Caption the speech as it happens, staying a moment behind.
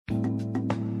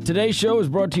Today's show is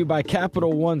brought to you by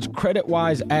Capital One's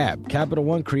CreditWise app. Capital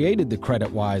One created the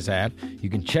CreditWise app. You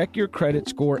can check your credit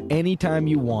score anytime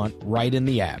you want right in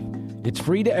the app. It's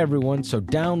free to everyone, so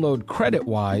download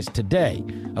CreditWise today.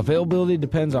 Availability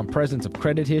depends on presence of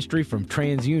credit history from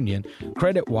TransUnion.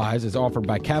 CreditWise is offered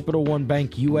by Capital One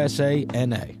Bank USA,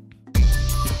 N.A.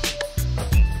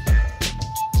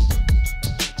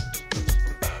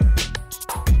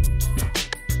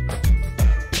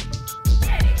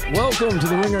 Welcome to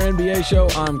the Ringer NBA Show.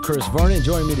 I'm Chris Vernon.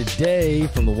 Joining me today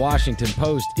from the Washington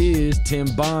Post is Tim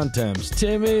Bontemps.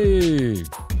 Timmy!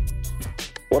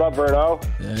 What up, Vernon?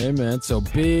 Hey, man. So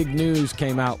big news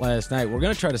came out last night. We're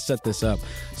going to try to set this up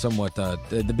somewhat.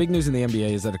 The big news in the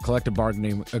NBA is that a collective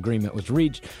bargaining agreement was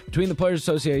reached between the Players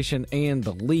Association and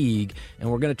the league, and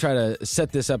we're going to try to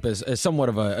set this up as somewhat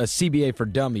of a CBA for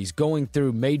dummies, going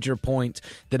through major points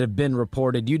that have been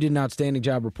reported. You did an outstanding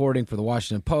job reporting for the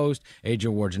Washington Post,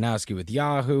 Adrian Wojnarowski with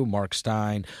Yahoo, Mark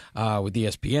Stein with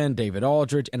ESPN, David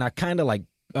Aldridge, and I kind of like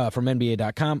from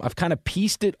NBA.com, I've kind of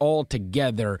pieced it all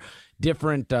together,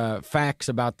 different facts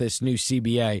about this new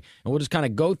CBA, and we'll just kind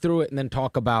of go through it and then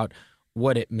talk about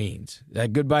what it means. Is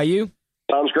that good by you?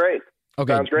 Sounds great.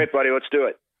 Okay. Sounds great, buddy. Let's do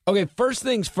it. Okay, first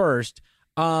things first,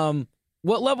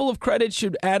 what level of credit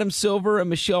should Adam Silver and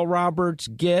Michelle Roberts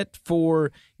get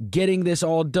for getting this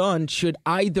all done? Should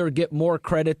either get more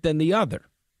credit than the other?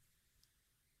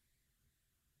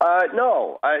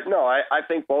 No. I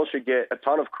think both should get a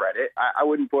ton of credit. I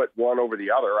wouldn't put one over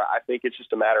the other. I think it's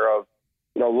just a matter of,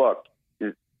 look,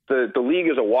 the league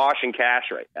is awash in cash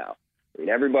right now. I mean,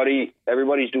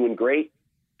 everybody's doing great.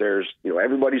 There's,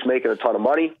 everybody's making a ton of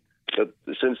money.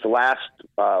 Since the last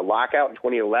lockout in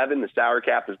 2011, the salary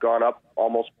cap has gone up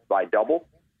almost by double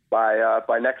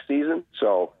by next season.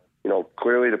 So,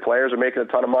 clearly the players are making a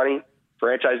ton of money.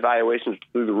 Franchise valuations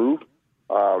through the roof.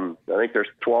 I think there's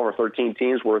 12 or 13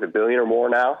 teams worth $1 billion or more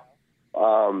now.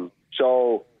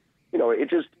 So, it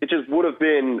just would have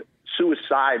been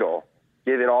suicidal,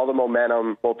 given all the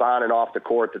momentum both on and off the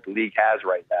court that the league has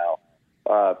right now,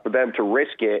 for them to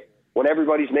risk it when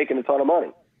everybody's making a ton of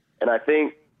money. And I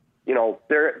think,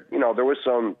 there was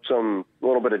some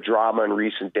little bit of drama in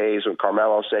recent days when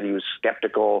Carmelo said he was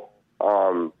skeptical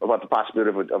about the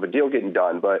possibility of a deal getting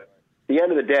done. But at the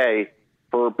end of the day,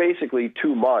 for basically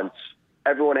 2 months,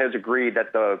 everyone has agreed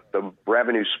that the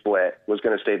revenue split was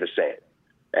going to stay the same.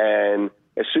 And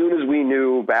as soon as we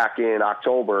knew back in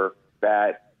October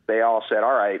that they all said,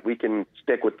 all right, we can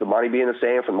stick with the money being the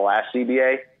same from the last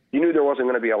CBA, you knew there wasn't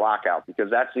going to be a lockout, because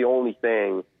that's the only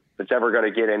thing that's ever going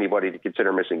to get anybody to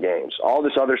consider missing games. All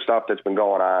this other stuff that's been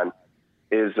going on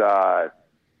is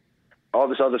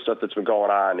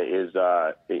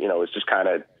just kind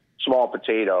of small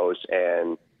potatoes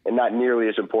and not nearly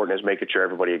as important as making sure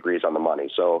everybody agrees on the money.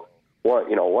 So,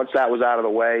 once that was out of the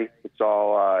way, it's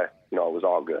all, it was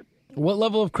all good. What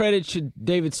level of credit should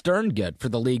David Stern get for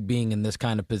the league being in this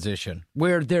kind of position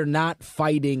where they're not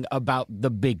fighting about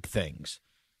the big things?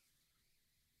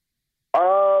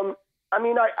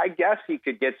 I guess he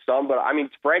could get some, but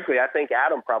frankly, I think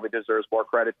Adam probably deserves more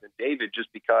credit than David,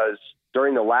 just because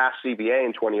during the last CBA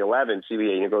in 2011,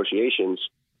 CBA negotiations,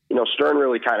 Stern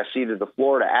really kind of ceded the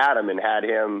floor to Adam and had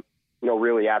him,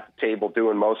 really at the table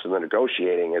doing most of the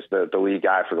negotiating as the lead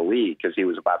guy for the league, because he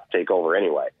was about to take over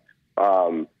anyway.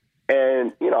 I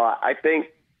think,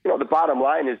 the bottom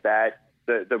line is that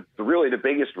the really the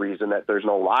biggest reason that there's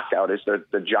no lockout is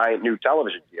the giant new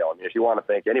television deal. If you want to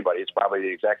thank anybody, it's probably the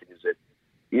executives at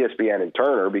ESPN and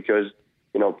Turner, because,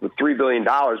 the $3 billion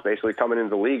basically coming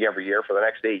into the league every year for the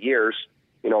next 8 years,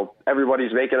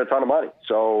 everybody's making a ton of money.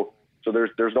 So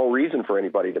there's no reason for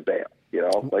anybody to bail,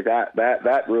 like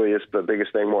that really is the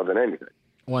biggest thing more than anything.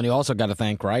 Well, and you also got to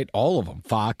thank, right, all of them,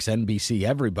 Fox, NBC,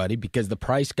 everybody, because the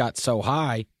price got so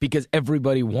high because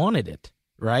everybody wanted it,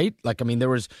 right? There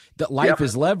was the life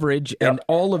is leverage and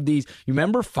all of these. You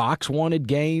remember Fox wanted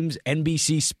games,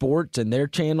 NBC Sports and their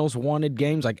channels wanted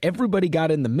games. Like, everybody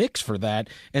got in the mix for that,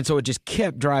 and so it just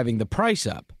kept driving the price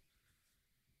up.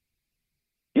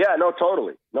 Yeah, no,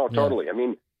 totally. Yeah.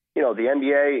 The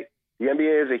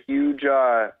NBA is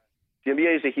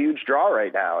a huge draw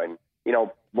right now, and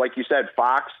like you said,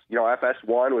 Fox,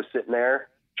 FS1 was sitting there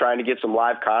trying to get some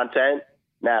live content.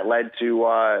 And that led to,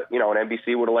 and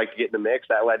NBC would have liked to get in the mix.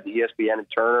 That led to ESPN and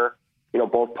Turner,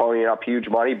 both ponying up huge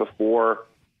money before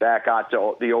that got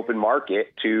to the open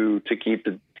market to keep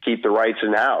the rights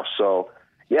in house. So,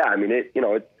 yeah,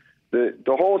 the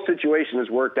whole situation has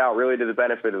worked out really to the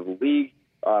benefit of the league.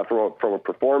 From a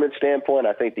performance standpoint,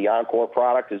 I think the Encore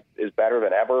product is better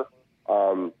than ever.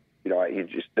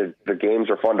 The games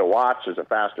are fun to watch. There's a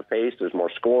faster pace. There's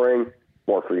more scoring,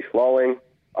 more free flowing.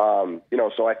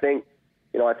 So I think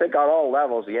on all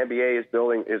levels, the NBA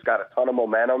has got a ton of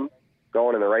momentum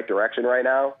going in the right direction right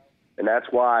now. And that's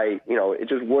why, it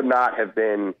just would not have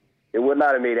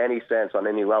made any sense on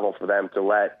any level for them to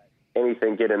let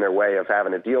anything get in their way of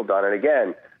having a deal done. And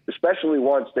again, especially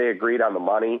once they agreed on the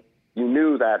money, you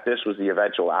knew that this was the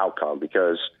eventual outcome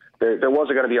because there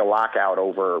wasn't going to be a lockout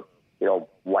over,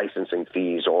 licensing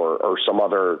fees or some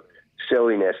other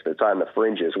silliness that's on the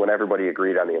fringes when everybody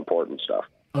agreed on the important stuff.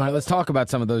 All right, let's talk about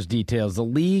some of those details. The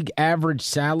league average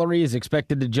salary is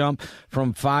expected to jump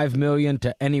from $5 million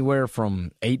to anywhere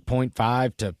from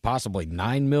 $8.5 to possibly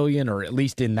 $9 million, or at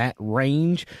least in that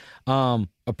range.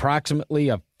 Approximately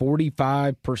a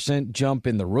 45% jump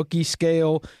in the rookie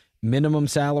scale, minimum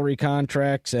salary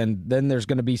contracts, and then there's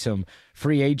going to be some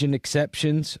free agent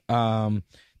exceptions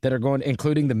that are going,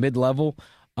 including the mid-level.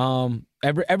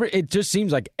 It just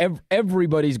seems like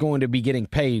everybody's going to be getting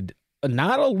paid.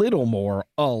 Not a little more,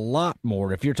 a lot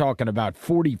more, if you're talking about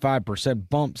 45%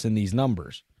 bumps in these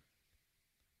numbers.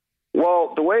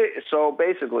 Well,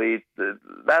 basically,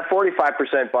 that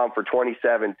 45% bump for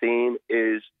 2017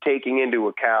 is taking into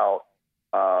account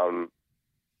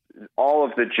all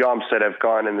of the jumps that have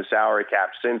gone in the salary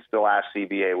cap since the last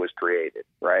CBA was created,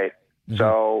 right? Mm-hmm.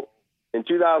 So in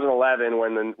 2011,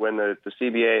 when the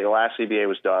CBA, the last CBA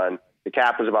was done, the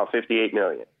cap was about $58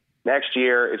 million. Next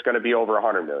year, it's going to be over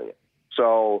 $100 million.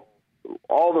 So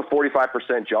all the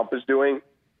 45% jump is doing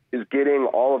is getting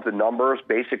all of the numbers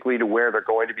basically to where they're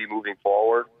going to be moving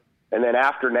forward. And then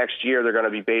after next year, they're going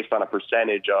to be based on a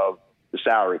percentage of the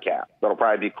salary cap. That'll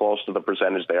probably be close to the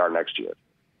percentage they are next year.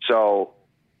 So,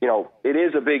 it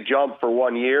is a big jump for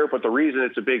 1 year, but the reason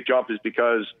it's a big jump is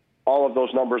because all of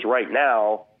those numbers right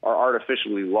now are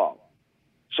artificially low.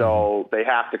 So they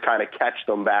have to kind of catch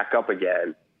them back up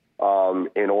again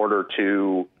in order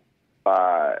to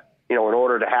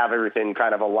have everything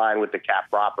kind of align with the cap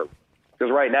properly.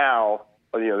 Because right now,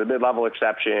 the mid-level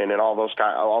exception and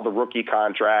all the rookie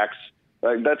contracts,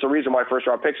 that's the reason why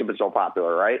first-round picks have been so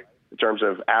popular, right? In terms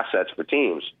of assets for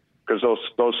teams, because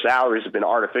those salaries have been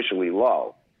artificially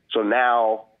low. So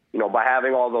now, by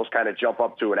having all those kind of jump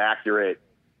up to an accurate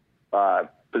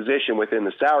position within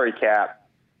the salary cap,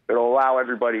 it'll allow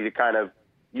everybody to kind of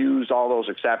use all those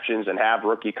exceptions and have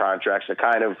rookie contracts that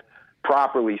kind of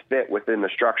properly fit within the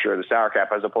structure of the salary cap,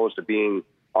 as opposed to being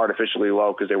artificially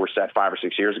low because they were set 5 or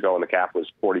 6 years ago and the cap was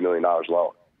 $40 million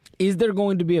lower. Is there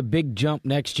going to be a big jump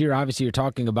next year? Obviously, you're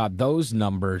talking about those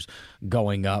numbers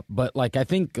going up, but I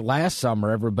think last summer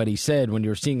everybody said when you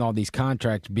were seeing all these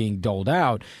contracts being doled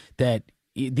out that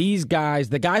these guys,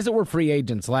 the guys that were free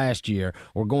agents last year,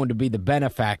 were going to be the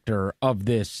benefactor of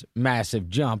this massive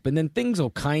jump, and then things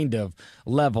will kind of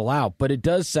level out. But it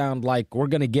does sound like we're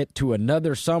going to get to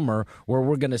another summer where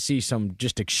we're going to see some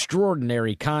just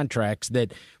extraordinary contracts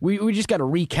that we just got to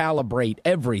recalibrate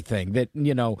everything. That,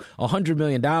 $100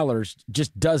 million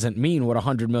just doesn't mean what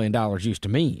 $100 million used to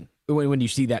mean when you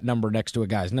see that number next to a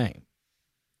guy's name.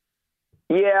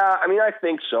 Yeah, I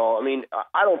think so.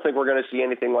 I don't think we're going to see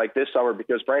anything like this summer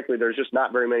because, frankly, there's just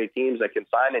not very many teams that can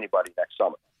sign anybody next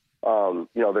summer.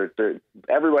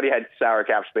 Everybody had salary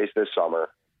cap space this summer,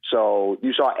 so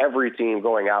you saw every team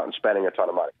going out and spending a ton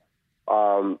of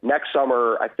money. Next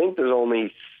summer, I think there's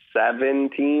only 7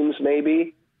 teams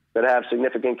maybe that have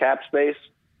significant cap space.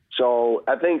 So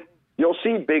I think you'll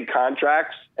see big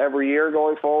contracts every year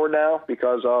going forward now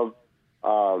because of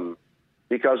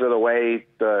the way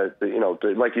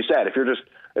like you said,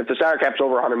 if the salary cap's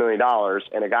over $100 million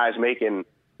and a guy's making,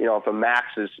 if a max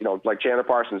is, like Chandler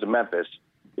Parsons in Memphis,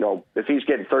 if he's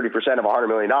getting 30% of $100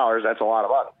 million, that's a lot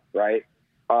of money, right?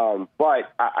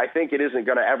 But I think it isn't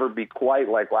going to ever be quite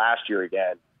like last year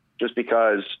again, just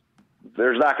because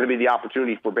there's not going to be the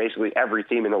opportunity for basically every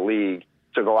team in the league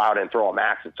to go out and throw a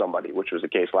max at somebody, which was the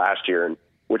case last year, and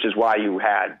which is why you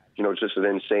had, just an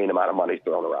insane amount of money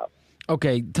thrown around.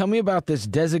 Okay, tell me about this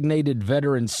designated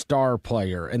veteran star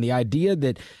player and the idea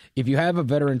that if you have a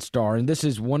veteran star, and this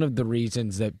is one of the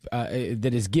reasons that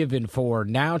that is given for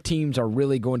now teams are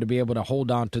really going to be able to hold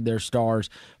on to their stars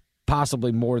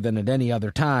possibly more than at any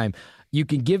other time. You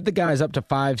can give the guys up to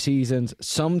 5 seasons,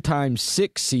 sometimes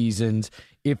 6 seasons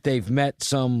if they've met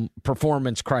some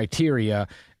performance criteria,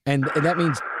 and that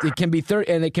means it can be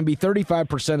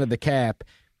 35% of the cap,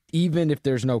 even if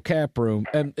there's no cap room.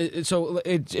 And so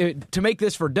to make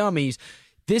this for dummies,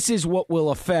 this is what will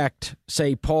affect,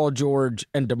 say, Paul George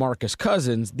and DeMarcus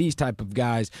Cousins, these type of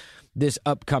guys, this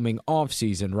upcoming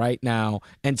offseason right now.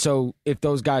 And so if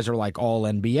those guys are like all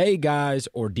NBA guys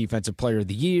or Defensive Player of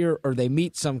the Year, or they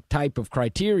meet some type of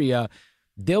criteria,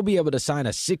 they'll be able to sign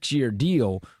a 6-year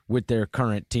deal with their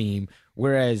current team,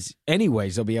 whereas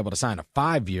anyways they'll be able to sign a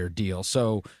 5-year deal.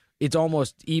 So it's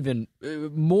almost even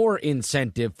more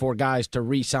incentive for guys to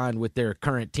re-sign with their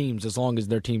current teams as long as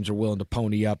their teams are willing to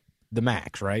pony up the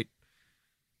max, right?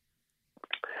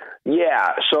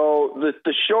 Yeah, so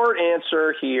the short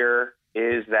answer here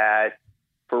is that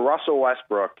for Russell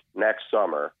Westbrook next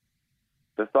summer,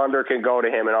 the Thunder can go to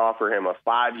him and offer him a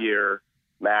 5-year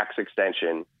max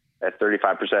extension at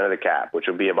 35% of the cap, which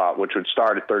would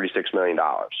start at $36 million.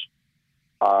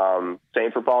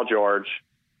 Same for Paul George,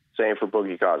 same for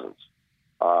Boogie Cousins.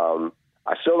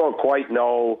 I still don't quite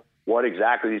know what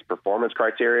exactly these performance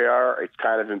criteria are. It's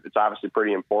obviously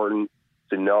pretty important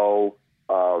to know,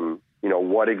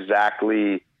 what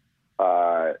exactly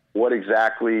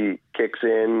kicks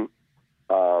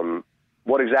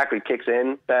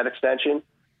in that extension.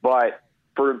 But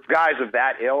for guys of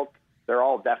that ilk, they're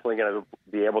all definitely going to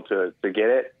be able to get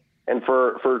it. And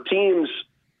for teams,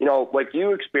 like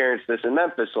you experienced this in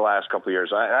Memphis the last couple of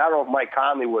years. I don't know if Mike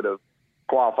Conley would have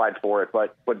qualified for it,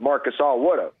 but Marc Gasol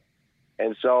would have.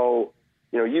 And so,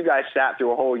 you guys sat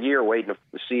through a whole year waiting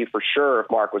to see for sure if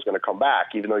Mark was going to come back,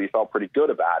 even though you felt pretty good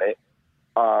about it.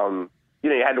 You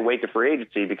had to wait to free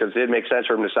agency because it didn't make sense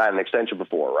for him to sign an extension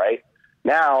before, right?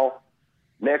 Now,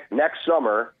 next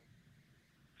summer,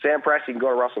 Sam Presti can go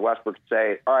to Russell Westbrook and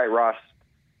say, all right, Russ,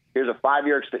 here's a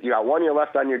 5-year extension. You got 1 year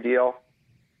left on your deal.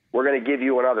 We're going to give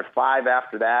you another 5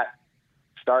 after that,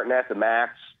 starting at the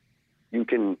max. You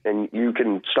can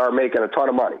start making a ton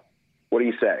of money. What do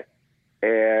you say?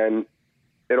 And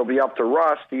it'll be up to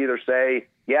Russ to either say,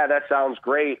 yeah, that sounds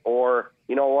great, or,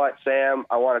 you know what, Sam,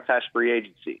 I want to test free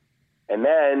agency. And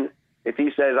then if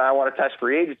he says, I want to test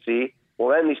free agency, well,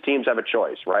 then these teams have a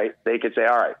choice, right? They could say,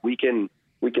 all right, we can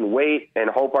wait and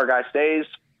hope our guy stays,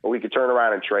 or we could turn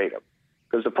around and trade him.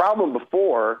 Because the problem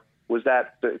before was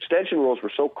that the extension rules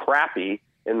were so crappy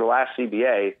in the last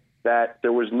CBA that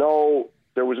there was no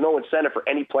incentive for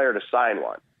any player to sign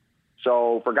one.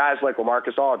 So for guys like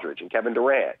LaMarcus Aldridge and Kevin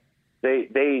Durant,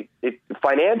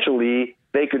 financially,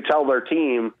 they could tell their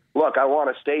team, look, I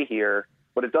want to stay here,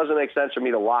 but it doesn't make sense for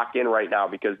me to lock in right now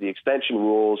because the extension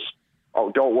rules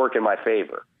don't work in my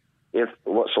favor.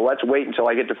 So let's wait until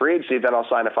I get to free agency, then I'll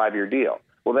sign a 5-year deal.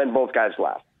 Well, then both guys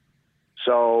left.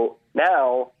 So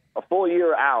now, a full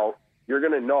year out, you're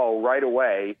going to know right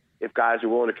away if guys are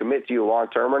willing to commit to you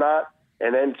long-term or not,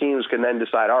 and then teams can then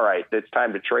decide, all right, it's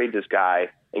time to trade this guy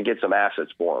and get some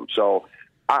assets for him. So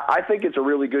I think it's a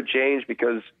really good change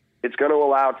because it's going to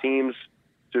allow teams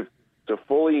to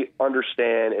fully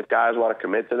understand if guys want to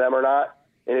commit to them or not.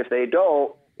 And if they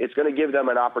don't, it's going to give them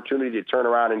an opportunity to turn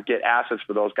around and get assets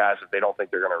for those guys if they don't think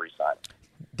they're going to re-sign.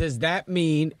 Does that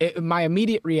mean – my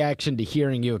immediate reaction to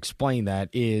hearing you explain that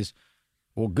is,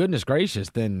 well, goodness gracious,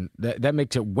 then that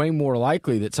makes it way more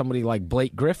likely that somebody like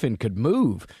Blake Griffin could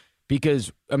move.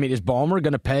 Because, is Ballmer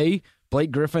going to pay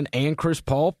Blake Griffin and Chris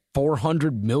Paul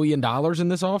 $400 million in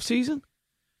this offseason?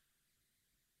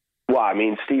 Well,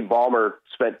 Steve Ballmer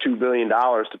spent $2 billion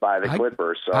to buy the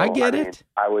Clippers. So I get it.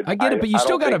 I get it, but you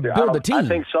still got to build a team. I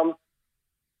think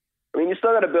you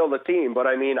still got to build a team. But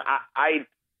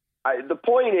the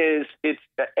point is, it's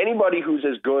anybody who's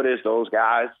as good as those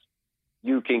guys,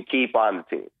 you can keep on the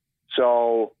team.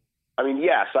 So,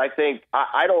 yes, I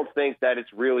don't think that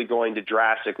it's really going to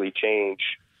drastically change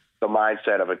the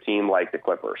mindset of a team like the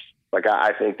Clippers.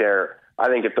 I think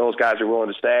if those guys are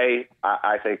willing to stay,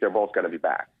 I think they're both going to be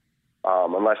back.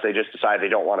 Unless they just decide they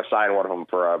don't want to sign one of them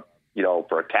for a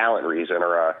talent reason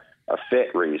or a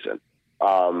fit reason.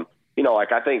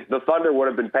 I think the Thunder would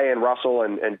have been paying Russell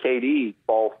and KD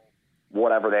both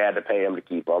whatever they had to pay him to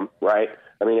keep them, right?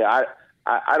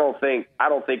 I don't think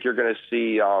you're going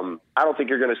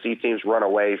to see teams run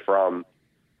away from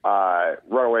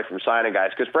signing guys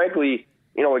because frankly,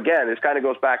 again, this kind of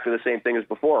goes back to the same thing as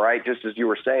before, right? Just as you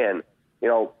were saying,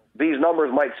 these numbers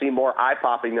might seem more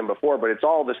eye-popping than before, but it's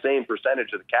all the same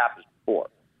percentage of the cap as before.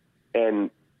 And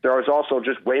there is also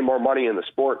just way more money in the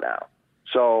sport now.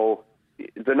 So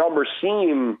the numbers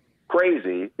seem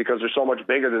crazy because they're so much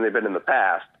bigger than they've been in the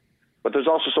past, but there's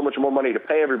also so much more money to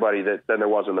pay everybody than there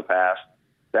was in the past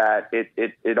that it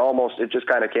just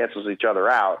kind of cancels each other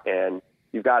out. And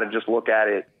you've got to just look at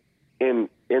it in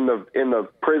the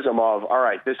prism of, all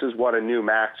right, this is what a new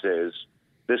max is.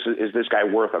 Is this guy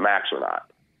worth a max or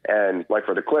not? And like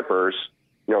for the Clippers,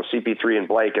 CP3 and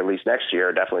Blake, at least next year,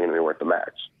 are definitely going to be worth the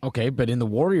max. Okay, but in the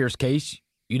Warriors' case,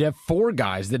 you'd have 4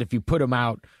 guys that if you put them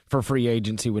out for free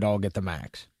agency would all get the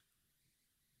max.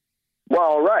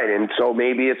 Well, right, and so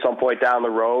maybe at some point down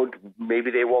the road, maybe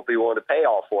they won't be willing to pay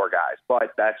all 4 guys,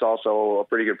 but that's also a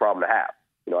pretty good problem to have.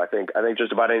 I think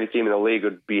just about any team in the league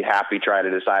would be happy trying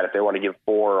to decide if they want to give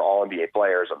 4 All-NBA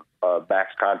players a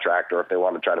max contract or if they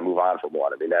want to try to move on from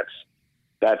one. I mean, that's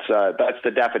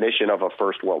the definition of a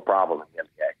first world problem in the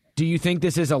NBA. Do you think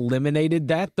this has eliminated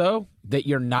that, though, that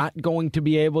you're not going to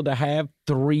be able to have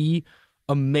 3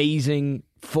 amazing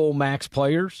full max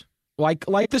players like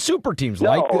the super teams?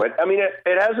 No,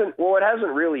 it hasn't. Well, it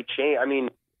hasn't really changed. I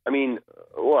mean,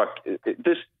 look,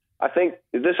 I think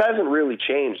this hasn't really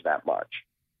changed that much.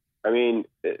 I mean,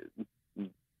 we're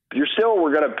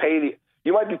going to pay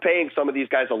you might be paying some of these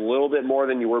guys a little bit more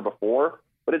than you were before,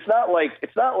 but it's not like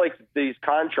these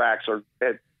contracts are.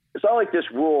 It's not like this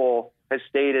rule has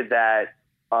stated that,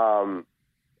 all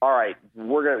right,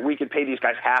 we can pay these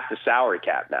guys half the salary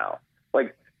cap now.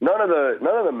 Like none of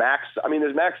the max. I mean,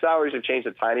 the max salaries have changed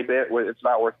a tiny bit. It's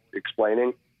not worth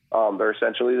explaining. They're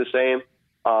essentially the same.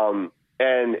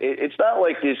 And it's not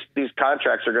like these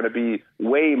contracts are going to be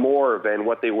way more than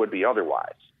what they would be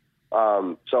otherwise.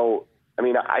 So, I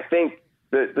mean, I think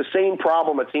the same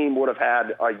problem a team would have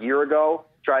had a year ago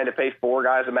trying to pay 4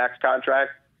 guys a max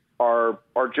contract are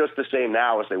just the same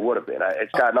now as they would have been.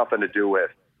 It's got nothing to do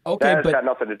with got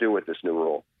nothing to do with this new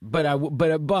rule. But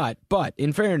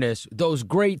in fairness, those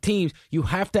great teams, you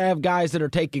have to have guys that are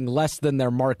taking less than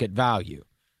their market value.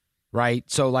 Right?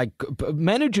 So, like,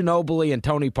 Manu Ginobili and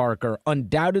Tony Parker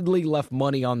undoubtedly left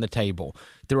money on the table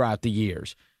throughout the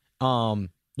years. You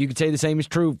could say the same is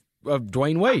true of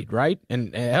Dwayne Wade, right?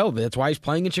 And hell, that's why he's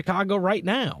playing in Chicago right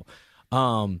now.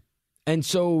 And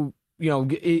so,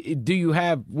 do you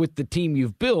have, with the team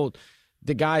you've built,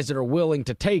 the guys that are willing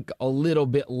to take a little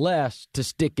bit less to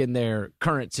stick in their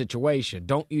current situation?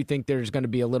 Don't you think there's going to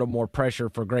be a little more pressure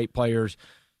for great players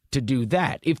to do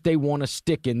that if they want to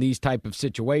stick in these type of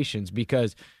situations?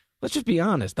 Because let's just be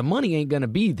honest, the money ain't going to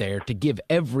be there to give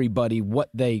everybody what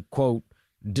they, quote,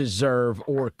 deserve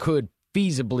or could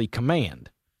feasibly command.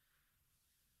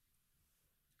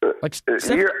 I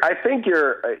think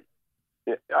you're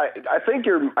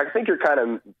kind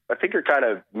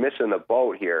of missing the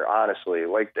boat here, honestly.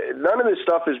 Like, none of this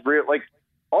stuff is real. Like,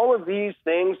 all of these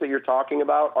things that you're talking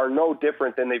about are no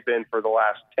different than they've been for the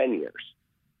last 10 years.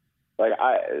 Like,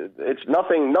 it's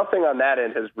nothing on that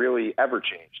end has really ever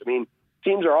changed. I mean,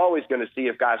 teams are always going to see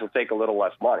if guys will take a little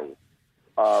less money.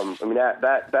 I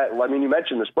mean, you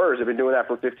mentioned the Spurs have been doing that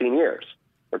for 15 years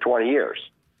or 20 years.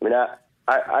 I mean,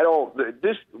 I don't,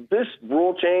 this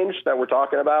rule change that we're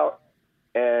talking about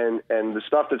and the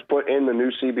stuff that's put in the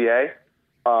new CBA,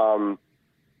 none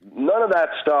of that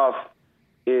stuff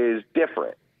is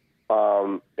different.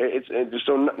 None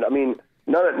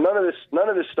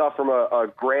of this stuff from a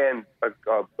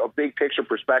big picture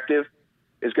perspective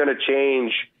is going to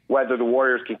change whether the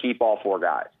Warriors can keep all 4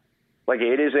 guys. Like,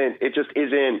 it just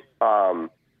isn't.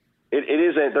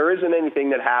 There isn't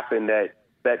anything that happened that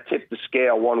tipped the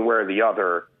scale one way or the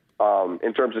other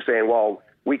in terms of saying, well,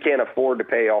 we can't afford to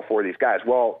pay all 4 of these guys.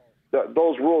 Well,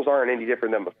 those rules aren't any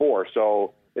different than before.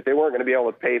 So if they weren't going to be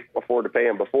able to afford to pay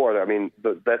them before, I mean,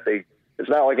 it's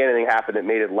not like anything happened that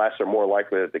made it less or more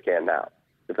likely that they can now,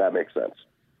 if that makes sense.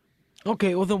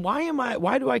 Okay, well then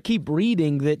why do I keep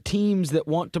reading that teams that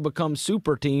want to become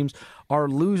super teams are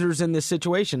losers in this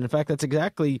situation? In fact, that's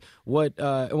exactly what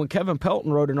when Kevin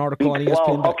Pelton wrote an article on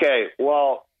ESPN.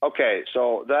 Okay.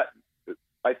 So that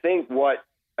I think what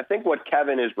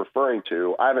Kevin is referring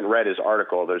to, I haven't read his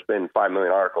article. There's been 5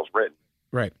 million articles written.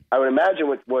 Right. I would imagine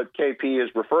what KP is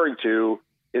referring to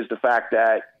is the fact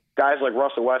that guys like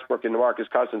Russell Westbrook and DeMarcus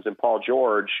Cousins and Paul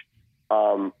George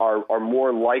are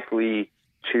more likely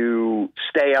to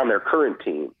stay on their current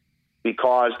team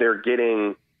because they're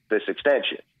getting this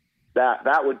extension.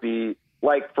 That would be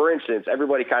like, for instance,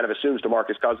 everybody kind of assumes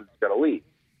DeMarcus Cousins is going to leave.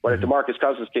 But if DeMarcus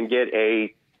Cousins can get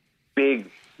a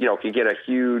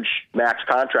huge max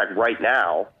contract right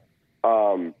now,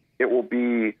 it will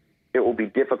be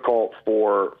difficult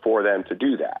for them to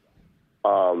do that.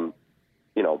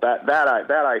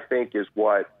 That I think is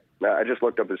what I just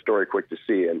looked up the story quick to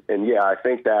see, and yeah, I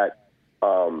think that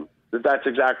that's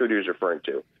exactly what he was referring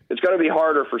to. It's going to be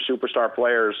harder for superstar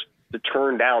players to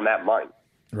turn down that money.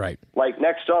 Right. Like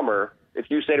next summer, if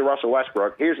you say to Russell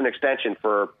Westbrook, "Here's an extension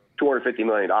for $250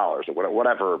 million or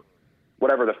whatever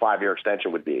the 5-year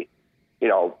extension would be,"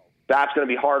 that's going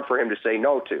to be hard for him to say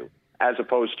no to, as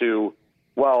opposed to,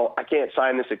 well, I can't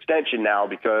sign this extension now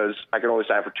because I can only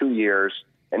sign for 2 years,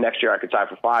 and next year I could sign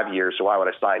for 5 years, so why would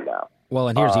I sign now? Well,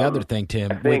 and here's the other thing,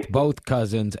 Tim. With both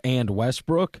Cousins and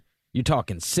Westbrook, you're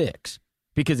talking 6.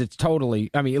 Because it's totally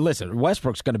 – I mean, listen,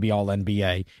 Westbrook's going to be all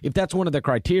NBA. If that's one of the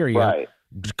criteria, right,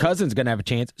 Cousins going to have a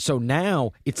chance. So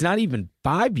now it's not even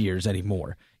 5 years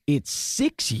anymore. It's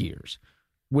 6 years.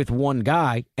 with one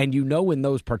guy, and in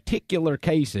those particular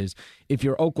cases, if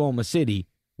you're Oklahoma City,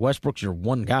 Westbrook's your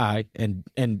one guy,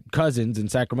 and Cousins in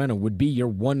Sacramento would be your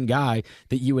one guy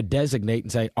that you would designate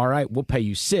and say, all right, we'll pay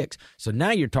you 6. So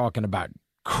now you're talking about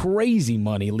crazy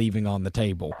money leaving on the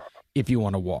table if you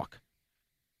want to walk.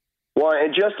 Well,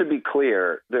 and just to be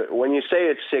clear, when you say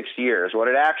it's 6 years, what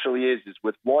it actually is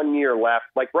with 1 year left.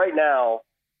 Like right now,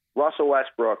 Russell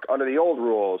Westbrook, under the old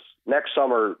rules, next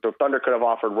summer, the Thunder could have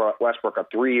offered Westbrook a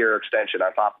 3-year extension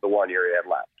on top of the 1 year he had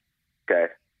left.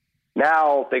 Okay.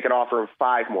 Now they can offer him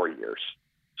 5 more years.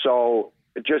 So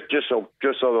just so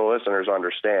the listeners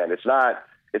understand, it's not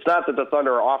that the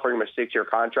Thunder are offering him a 6-year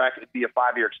contract. It'd be a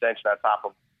 5-year extension on top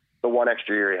of the 1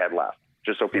 extra year he had left,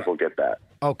 just so people get that.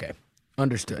 Okay.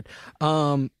 Understood.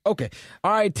 Okay.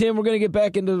 All right, Tim, we're going to get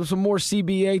back into some more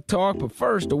CBA talk, but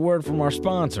first, a word from our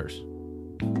sponsors.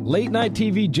 Late night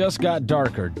TV just got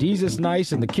darker. Jesus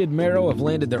Nice and the Kid Mero have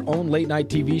landed their own late night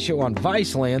TV show on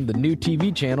Viceland, the new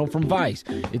TV channel from Vice.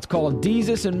 It's called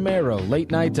Jesus and Mero,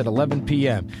 late nights at 11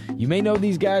 p.m. You may know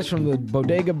these guys from the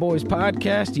Bodega Boys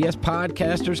podcast. Yes,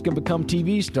 podcasters can become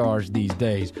TV stars these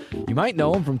days. You might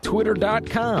know them from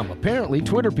Twitter.com. Apparently,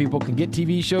 Twitter people can get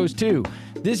TV shows too.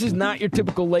 This is not your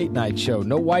typical late night show.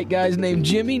 No white guys named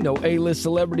Jimmy, no A-list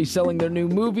celebrities selling their new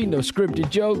movie, no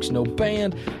scripted jokes, no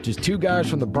band, just 2 guys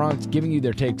from the Bronx giving you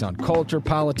their takes on culture,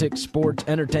 politics, sports,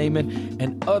 entertainment,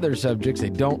 and other subjects they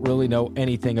don't really know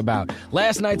anything about.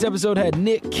 Last night's episode had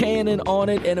Nick Cannon on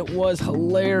it, and it was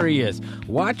hilarious.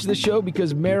 Watch the show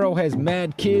because Mero has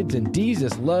mad kids and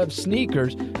Jesus loves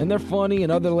sneakers, and they're funny,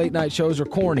 and other late night shows are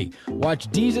corny.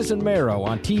 Watch Jesus and Mero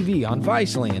on TV on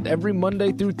Viceland every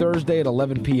Monday through Thursday at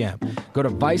 11 p.m. Go to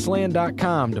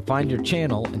Viceland.com to find your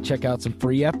channel and check out some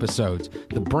free episodes.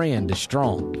 The brand is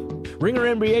strong.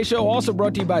 Ringer NBA Show also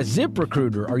brought to you by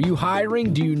ZipRecruiter. Are you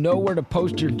hiring? Do you know where to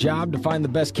post your job to find the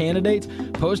best candidates?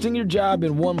 Posting your job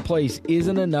in one place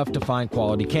isn't enough to find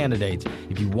quality candidates.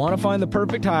 If you want to find the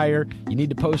perfect hire, you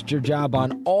need to post your job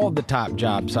on all the top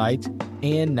job sites,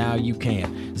 and now you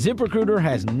can. ZipRecruiter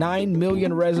has 9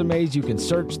 million resumes you can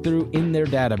search through in their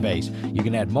database. You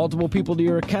can add multiple people to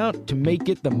your account to make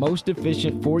it the most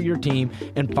efficient for your team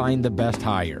and find the best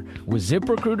hire. With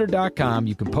ZipRecruiter.com,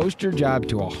 you can post your job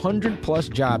to 100-plus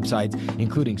job sites,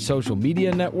 including social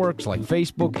media networks like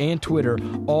Facebook and Twitter,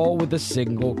 all with a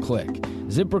single click.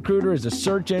 ZipRecruiter is a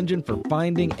search engine for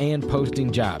finding and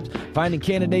posting jobs, finding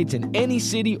candidates in any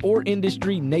city or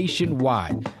industry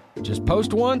nationwide. Just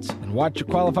post once and watch your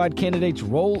qualified candidates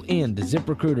roll into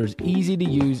ZipRecruiter's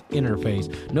easy-to-use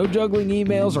interface. No juggling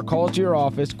emails or calls to your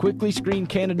office. Quickly screen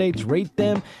candidates, rate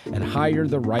them, and hire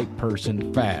the right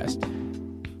person fast.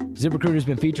 ZipRecruiter has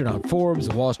been featured on Forbes,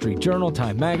 The Wall Street Journal,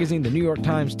 Time Magazine, The New York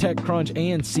Times, TechCrunch,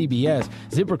 and CBS.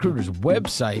 ZipRecruiter's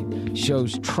website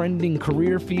shows trending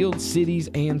career fields, cities,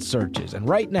 and searches. And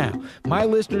right now, my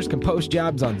listeners can post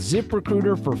jobs on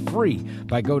ZipRecruiter for free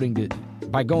by going to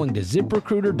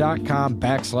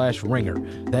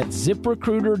ZipRecruiter.com/ringer. That's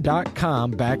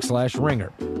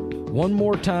ZipRecruiter.com/ringer. One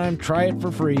more time, try it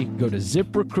for free. Go to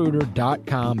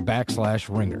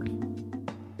ZipRecruiter.com/ringer.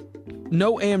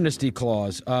 No amnesty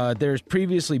clause. There's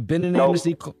previously been an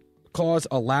amnesty clause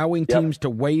allowing teams to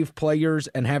waive players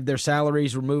and have their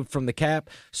salaries removed from the cap.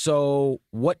 So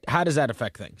how does that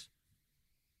affect things?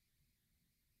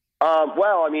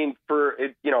 Well, I mean, there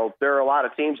are a lot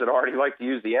of teams that already like to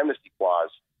use the amnesty clause.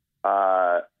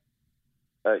 The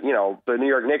New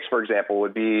York Knicks, for example,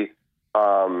 would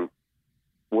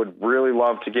really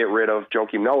love to get rid of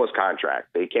Joakim Noah's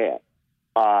contract. They can't.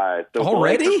 The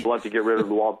Lakers love to get rid of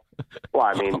the wall. Well,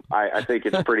 I mean, I think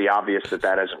it's pretty obvious that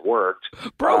hasn't worked.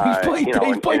 Bro, he's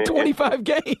played 25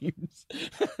 games.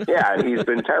 Yeah, and he's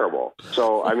been terrible.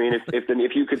 So, I mean,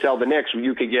 if you could tell the Knicks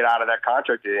you could get out of that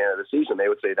contract at the end of the season, they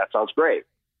would say that sounds great.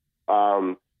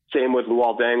 Same with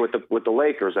Luol Deng with the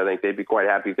Lakers. I think they'd be quite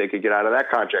happy if they could get out of that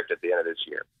contract at the end of this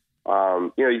year.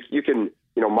 You can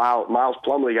Miles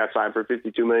Plumlee got signed for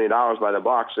 $52 million by the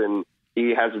Bucks, and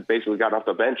he hasn't basically gotten off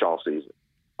the bench all season.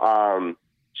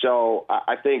 So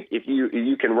I think if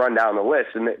you can run down the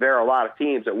list, and there are a lot of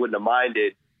teams that wouldn't have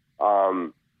minded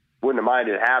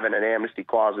having an amnesty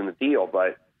clause in the deal,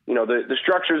 but the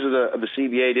structures of the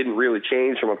CBA didn't really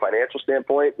change from a financial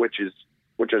standpoint, which is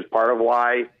part of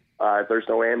why there's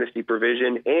no amnesty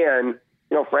provision. And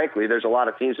frankly, there's a lot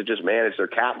of teams that just manage their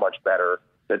cap much better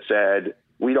that said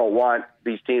we don't want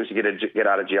these teams to get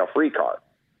out of jail free card.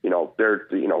 We don't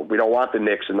want the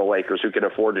Knicks and the Lakers who can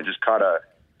afford to just cut a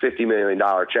 $50 million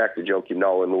check to Joakim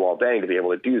Noah and Luol Deng to be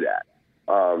able to do that.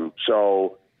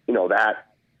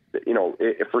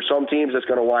 If for some teams it's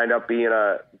going to wind up being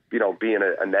a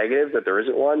negative that there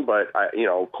isn't one, but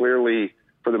clearly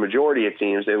for the majority of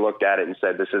teams, they looked at it and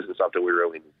said, this isn't something we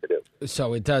really need to do.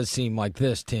 So it does seem like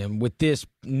this, Tim, with this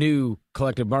new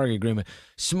collective bargaining agreement,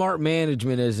 smart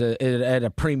management is at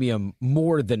a premium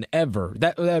more than ever.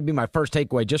 That would be my first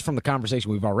takeaway just from the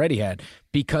conversation we've already had.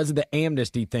 Because of the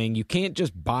amnesty thing, you can't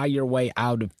just buy your way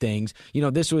out of things. You know,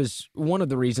 this was one of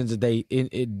the reasons that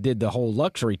it did the whole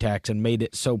luxury tax and made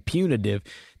it so punitive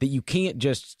that you can't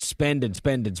just spend and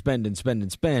spend and spend and spend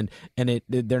and spend and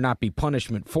there not be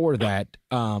punishment for that.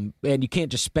 And you can't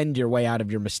just spend your way out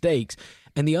of your mistakes.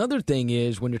 And the other thing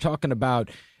is when you're talking about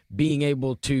being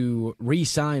able to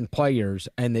re-sign players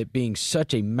and it being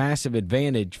such a massive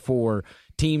advantage for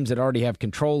teams that already have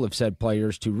control of said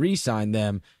players to re-sign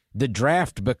them, the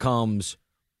draft becomes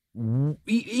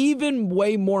even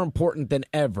way more important than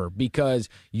ever because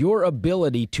your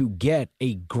ability to get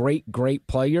a great, great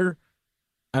player,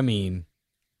 I mean,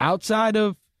 outside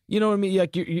of, you know what I mean?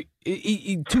 Like to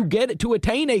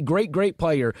attain a great, great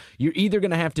player, you're either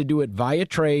going to have to do it via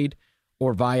trade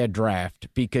or via draft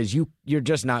because you're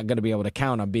just not going to be able to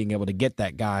count on being able to get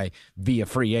that guy via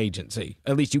free agency.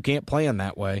 At least you can't plan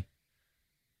that way.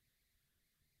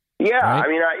 Yeah, right? I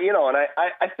mean,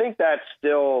 I think that's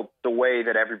still the way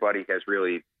that everybody has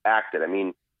really acted. I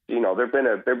mean, there've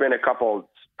been a couple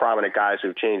prominent guys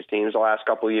who've changed teams the last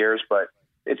couple of years, but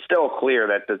it's still clear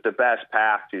that the best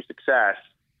path to success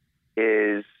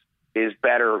is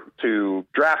better to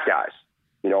draft guys,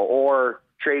 or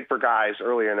trade for guys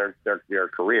earlier in their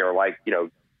career. Like,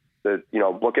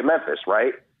 look at Memphis,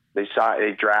 right? They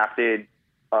drafted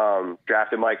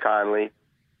Mike Conley,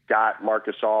 got Marc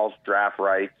Gasol's draft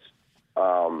rights,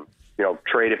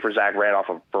 traded for Zach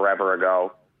Randolph forever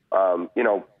ago.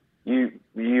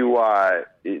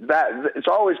 It's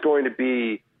always going to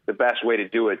be the best way to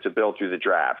do it to build through the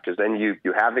draft because then you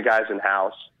have the guys in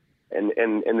house and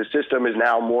the system is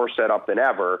now more set up than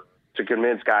ever to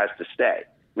convince guys to stay.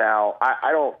 Now,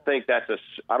 I don't think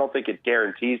it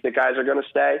guarantees that guys are going to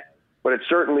stay, but it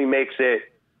certainly makes it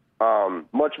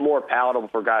much more palatable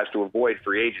for guys to avoid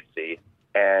free agency.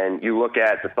 And you look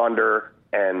at the Thunder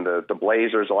and the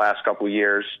Blazers the last couple of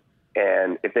years,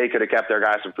 and if they could have kept their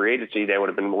guys in free agency, they would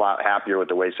have been a lot happier with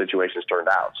the way situations turned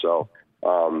out. So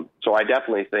I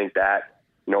definitely think that,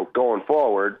 going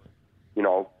forward,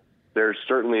 there's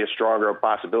certainly a stronger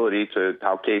possibility to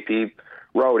how KP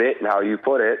wrote it and how you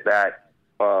put it that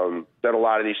a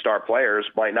lot of these star players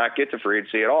might not get to free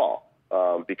agency at all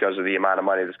because of the amount of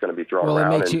money that's going to be thrown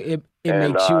around. It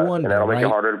makes you wonder, and that'll make right? it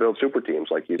harder to build super teams,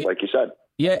 like you said.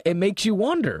 Yeah, it makes you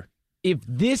wonder if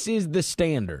this is the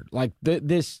standard. Like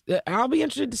this, I'll be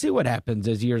interested to see what happens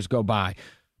as years go by.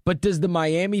 But does the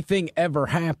Miami thing ever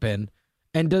happen?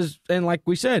 And like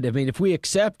we said, I mean, if we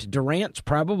accept Durant's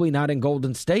probably not in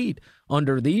Golden State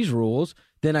under these rules,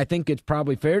 then I think it's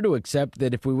probably fair to accept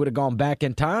that if we would have gone back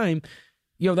in time,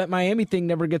 that Miami thing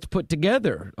never gets put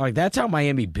together. Like that's how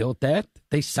Miami built that.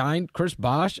 They signed Chris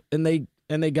Bosh and they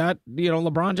got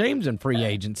LeBron James in free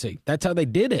agency. That's how they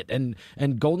did it. And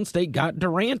Golden State got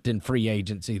Durant in free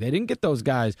agency. They didn't get those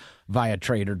guys via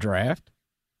trade or draft.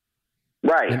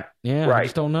 Right. Right. I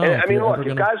just don't know. And,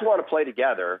 if guys want to play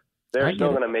together, they're still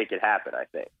going to make it happen, I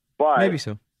think. But maybe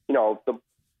so. The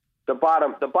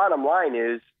bottom line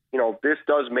is, this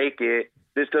does make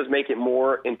it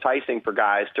more enticing for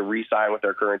guys to re-sign with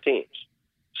their current teams.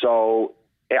 So,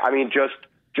 I mean, just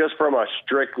from a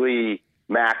strictly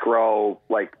macro,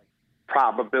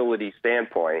 probability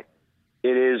standpoint,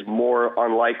 it is more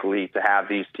unlikely to have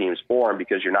these teams form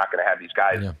because you're not going to have these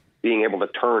guys being able to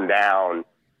turn down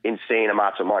insane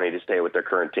amounts of money to stay with their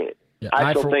current team. Yeah,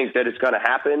 I still think that it's going to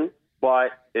happen,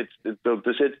 but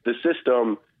the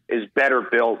system is better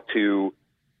built to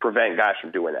prevent guys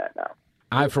from doing that now.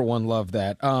 I, for one, love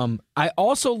that. I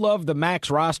also love the max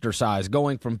roster size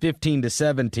going from 15 to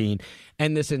 17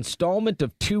 and this installment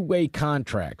of two-way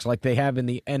contracts like they have in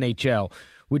the NHL,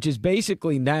 which is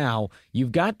basically now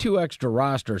you've got 2 extra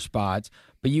roster spots,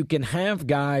 but you can have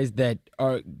guys that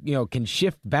are, can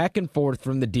shift back and forth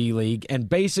from the D-League. And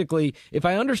basically, if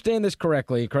I understand this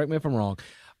correctly, correct me if I'm wrong,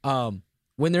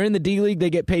 when they're in the D-League, they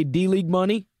get paid D-League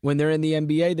money. When they're in the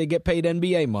NBA, they get paid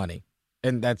NBA money.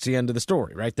 And that's the end of the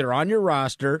story, right? They're on your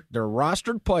roster. They're a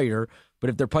rostered player. But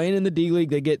if they're playing in the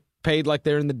D-League, they get paid like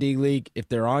they're in the D-League. If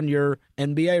they're on your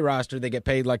NBA roster, they get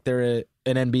paid like they're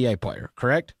an NBA player,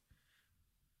 correct?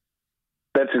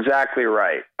 That's exactly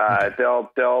right. Okay.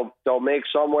 They'll make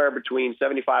somewhere between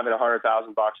 $75,000 and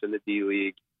 $100,000 in the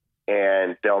D-League,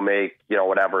 and they'll make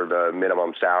whatever the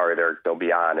minimum salary they'll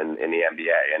be on in the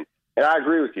NBA. And I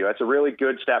agree with you. That's a really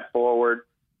good step forward.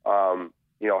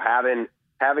 Having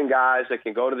guys that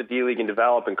can go to the D-League and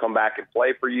develop and come back and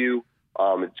play for you,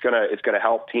 it's gonna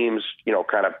help teams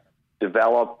kind of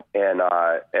develop and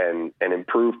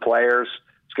improve players.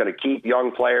 It's going to keep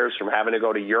young players from having to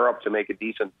go to Europe to make a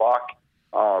decent buck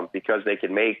because they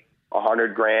can make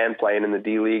 $100,000 playing in the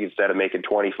D League instead of making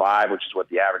 25, which is what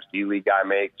the average D League guy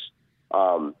makes.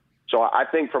 So I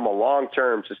think from a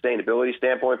long-term sustainability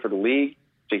standpoint for the league,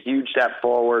 it's a huge step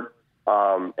forward.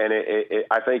 And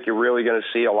I think you're really going to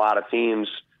see a lot of teams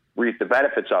reap the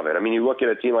benefits of it. I mean, you look at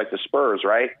a team like the Spurs,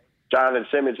 right? Jonathan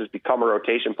Simmons has become a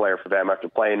rotation player for them after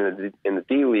playing in the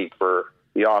D League for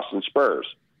the Austin Spurs.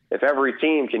 If every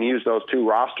team can use those 2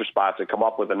 roster spots and come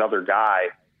up with another guy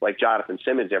like Jonathan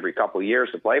Simmons every couple of years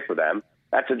to play for them,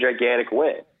 that's a gigantic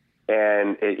win.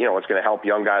 And it's going to help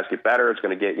young guys get better. It's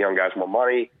going to get young guys more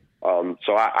money.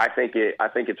 So I think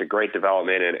it's a great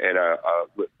development and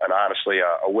honestly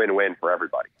a win-win for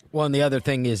everybody. Well, and the other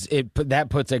thing is that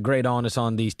puts a great onus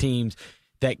on these teams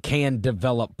that can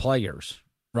develop players,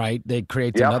 right? It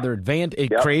creates another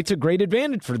advantage. It creates a great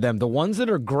advantage for them. The ones that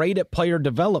are great at player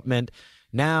development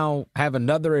now have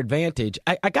another advantage.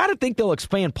 I got to think they'll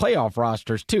expand playoff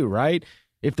rosters too, right?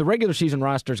 If the regular season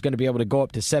roster is going to be able to go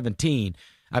up to 17,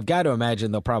 I've got to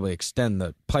imagine they'll probably extend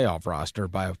the playoff roster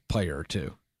by a player or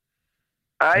two.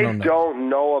 I don't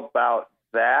know about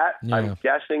that. Yeah. I'm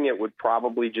guessing it would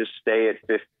probably just stay at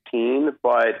 15,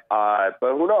 but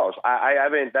who knows? I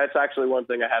haven't. That's actually one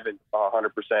thing I haven't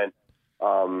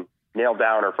 100% nailed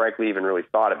down, or frankly even really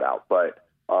thought about. But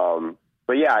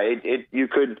yeah, you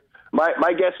could.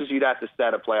 My guess is you'd have to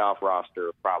set a playoff roster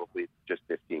of probably just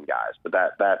 15 guys, but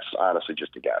that's honestly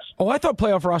just a guess. Oh, I thought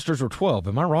playoff rosters were 12.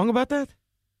 Am I wrong about that?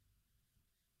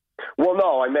 Well,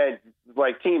 no, I meant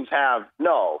teams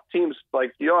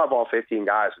like you don't have all 15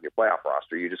 guys in your playoff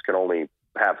roster. You just can only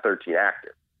have 13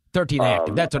 active. 13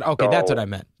 active. That's what I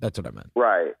meant. That's what I meant.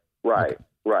 Right.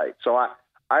 So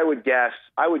I would guess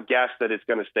that it's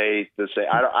going to stay the same.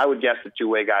 I would guess the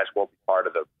two-way guys won't be part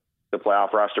of the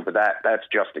playoff roster, but that's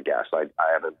just a guess. I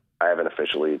haven't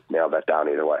officially nailed that down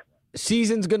either way.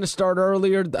 Season's going to start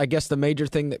earlier. I guess the major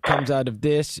thing that comes out of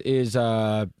this is,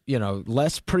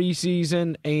 less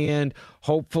preseason and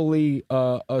hopefully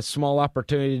a small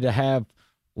opportunity to have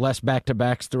less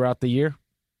back-to-backs throughout the year.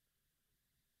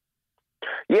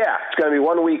 Yeah, it's going to be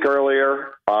 1 week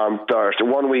earlier. So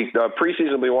 1 week. The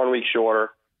preseason will be 1 week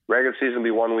shorter. Regular season will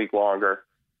be 1 week longer.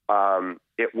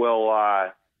 It will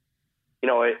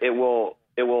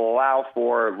allow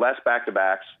for less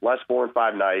back-to-backs, less 4 and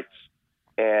 5 nights.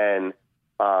 And,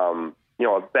 a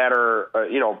better,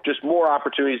 just more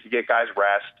opportunities to get guys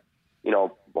rest,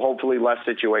 hopefully less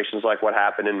situations like what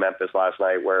happened in Memphis last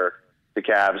night where the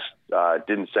Cavs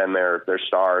didn't send their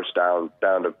stars down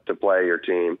to play your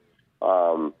team.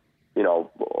 Hopefully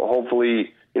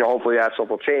that stuff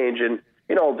will change. And,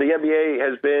 the NBA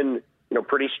has been,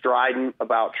 pretty strident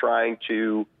about trying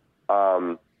to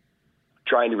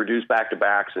reduce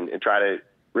back-to-backs and try to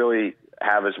really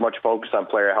have as much focus on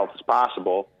player health as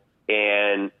possible.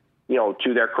 And,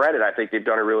 to their credit, I think they've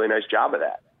done a really nice job of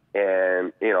that.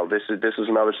 And, this is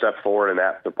another step forward in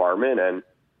that department. And,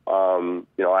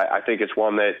 I think it's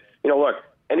one that, look,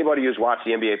 anybody who's watched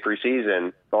the NBA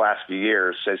preseason the last few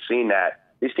years has seen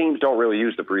that these teams don't really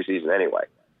use the preseason anyway.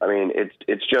 I mean,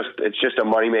 it's just a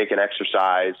money-making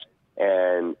exercise,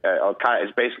 and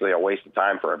it's basically a waste of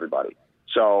time for everybody.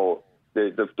 So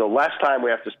the less time we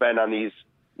have to spend on these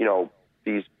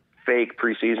fake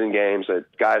preseason games that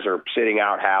guys are sitting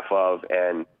out half of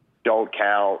and don't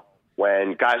count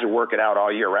when guys are working out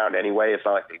all year round anyway. It's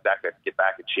not like they exactly have to get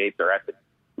back in shape. They're at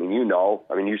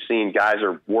you've seen guys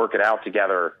are working out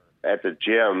together at the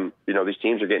gym. These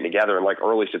teams are getting together in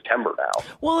early September now.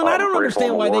 Well, and I don't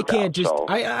understand why they can't just.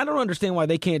 I don't understand why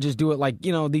they can't just do it like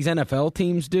these NFL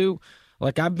teams do.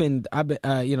 Like I've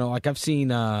seen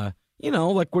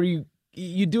where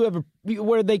you do have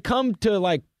where they come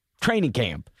to training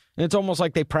camp. And it's almost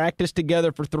like they practice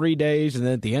together for 3 days, and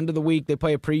then at the end of the week they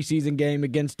play a preseason game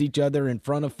against each other in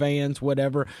front of fans,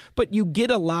 whatever. But you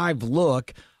get a live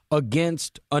look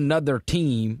against another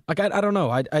team. I don't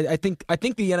know. I think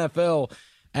the NFL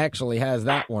actually has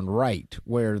that one right,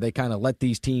 where they kind of let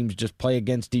these teams just play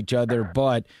against each other,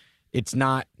 but it's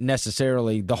not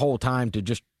necessarily the whole time to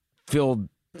just fill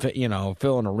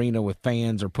an arena with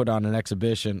fans or put on an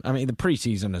exhibition. I mean, the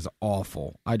preseason is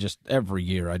awful. Every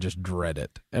year I just dread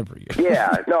it. Every year.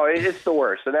 Yeah, no, it's the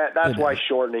worst, and that's why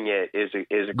shortening it is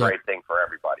a great thing for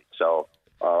everybody. So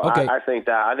okay. I think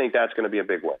that's going to be a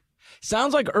big win.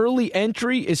 Sounds like early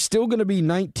entry is still going to be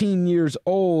 19 years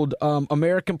old.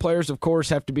 American players, of course,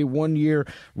 have to be 1 year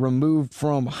removed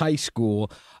from high school.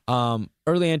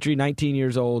 Early entry, 19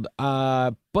 years old.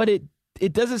 But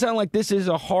it doesn't sound like this is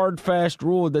a hard, fast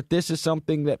rule, that this is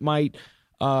something that might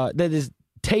that is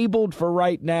tabled for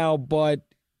right now, but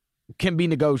can be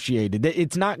negotiated.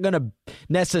 It's not going to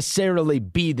necessarily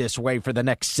be this way for the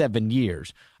next 7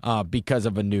 years because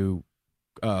of a new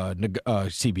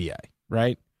CBA,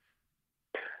 right?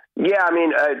 Yeah, I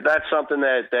mean, that's something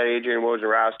that Adrian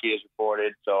Wojnarowski has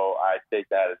reported, so I take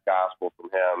that as gospel from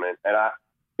him. And I,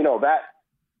 that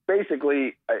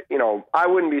basically, I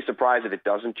wouldn't be surprised if it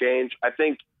doesn't change. I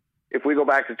think if we go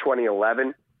back to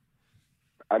 2011,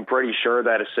 I'm pretty sure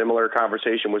that a similar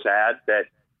conversation was had that,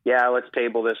 yeah, let's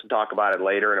table this and talk about it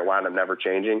later, and it wound up never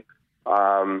changing.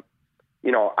 I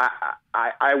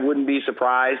wouldn't be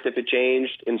surprised if it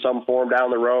changed in some form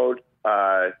down the road.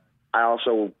 I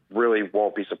also really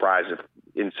won't be surprised if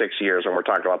in 6 years when we're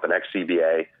talking about the next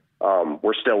CBA,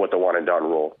 we're still with the one and done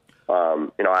rule.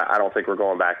 I don't think we're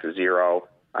going back to zero.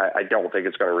 I don't think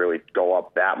it's going to really go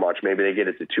up that much. Maybe they get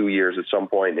it to 2 years at some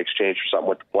point in exchange for something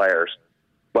with the players.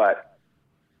 But,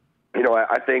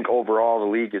 I think overall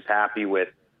the league is happy with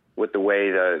the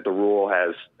way the rule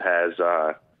has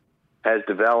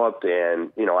developed.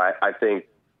 And, I think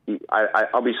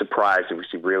I'll be surprised if we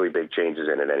see really big changes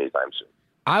in it anytime soon.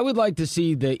 I would like to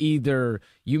see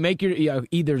you make your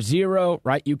either zero,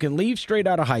 right? You can leave straight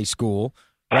out of high school,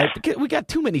 right? Because we got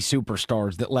too many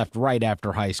superstars that left right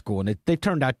after high school, and they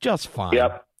turned out just fine.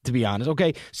 Yep. To be honest,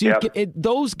 okay? So you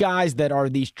those guys that are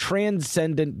these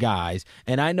transcendent guys,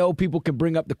 and I know people can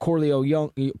bring up the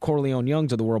Corleone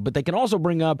Youngs of the world, but they can also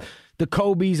bring up the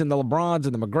Kobes and the LeBrons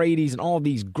and the McGrady's and all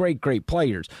these great, great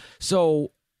players.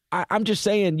 So I'm just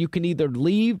saying you can either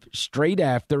leave straight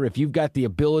after if you've got the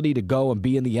ability to go and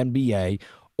be in the NBA,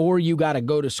 or you got to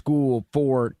go to school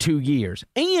for 2 years.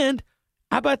 And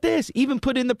how about this? Even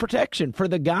put in the protection for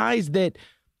the guys that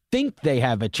think they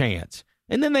have a chance.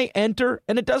 And then they enter,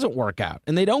 and it doesn't work out,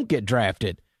 and they don't get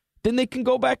drafted. Then they can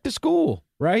go back to school,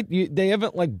 right? They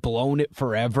haven't, blown it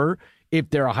forever if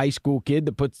they're a high school kid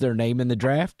that puts their name in the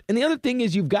draft. And the other thing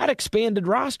is you've got expanded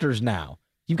rosters now.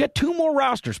 You've got 2 more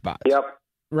roster spots. Yep.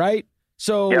 Right?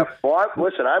 So. Yep. Well,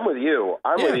 listen, I'm with you.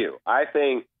 With you. I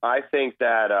think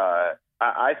that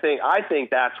I think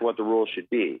that's what the rule should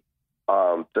be.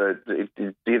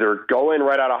 Either go in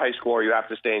right out of high school, or you have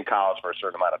to stay in college for a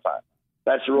certain amount of time.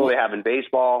 That's the rule they have in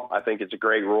baseball. I think it's a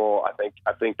great rule. I think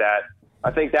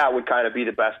that would kind of be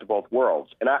the best of both worlds.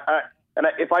 And I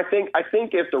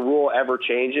think if the rule ever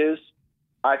changes,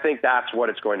 I think that's what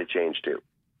it's going to change to.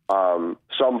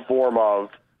 Some form of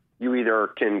you either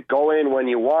can go in when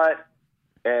you want,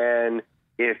 and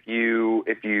if you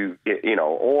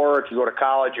or if you go to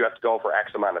college, you have to go for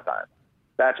X amount of time.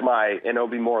 And it'll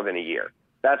be more than a year.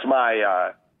 That's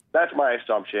my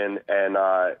assumption, and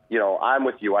I'm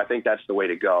with you. I think that's the way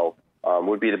to go.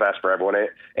 Would be the best for everyone.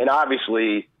 And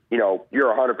obviously, you're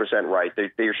 100% right.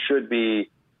 There should be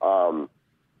a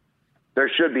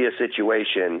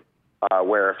situation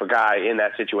where if a guy in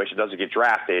that situation doesn't get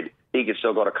drafted, he can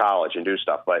still go to college and do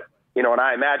stuff. But and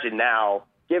I imagine now,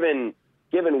 given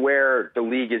where the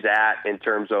league is at in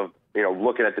terms of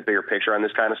looking at the bigger picture on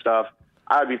this kind of stuff,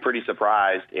 I would be pretty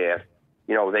surprised if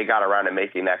they got around to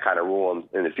making that kind of rule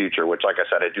in the future, which, like I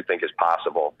said, I do think is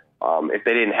possible, if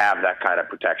they didn't have that kind of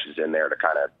protections in there to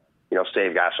kind of,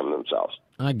 save guys from themselves.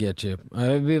 I get you.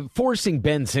 Forcing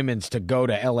Ben Simmons to go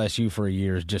to LSU for a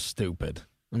year is just stupid.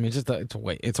 I mean,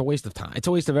 it's a waste of time. It's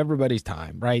a waste of everybody's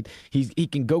time, right? He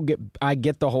can go I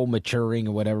get the whole maturing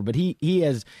or whatever, but he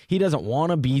doesn't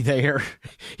want to be there.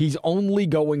 He's only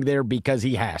going there because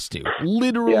he has to.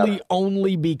 Literally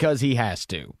only because he has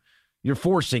to. You're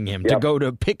forcing him to go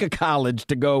to pick a college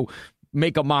to go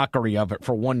make a mockery of it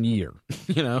for 1 year,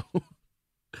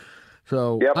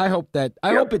 So I hope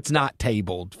it's not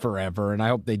tabled forever, and I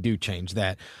hope they do change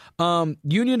that.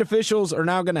 Union officials are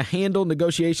now going to handle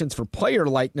negotiations for player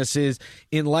likenesses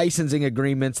in licensing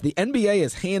agreements. The NBA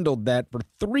has handled that for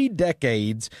 3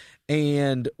 decades,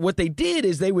 and what they did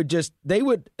is they would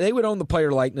own the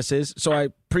player likenesses. So I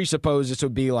presuppose this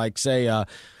would be like, say,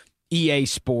 EA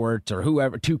Sports or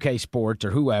whoever, 2K Sports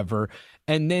or whoever,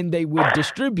 and then they would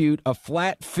distribute a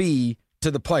flat fee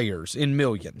to the players in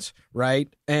millions,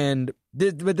 right? But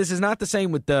this is not the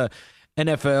same with the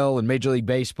NFL and Major League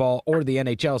Baseball or the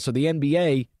NHL. So the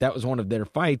NBA, that was one of their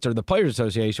fights, or the Players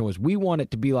Association, was we want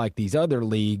it to be like these other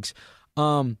leagues.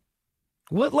 What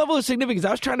level of significance?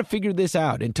 I was trying to figure this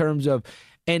out in terms of,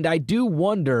 and I do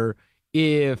wonder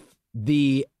if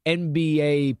the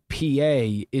NBA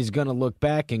PA is going to look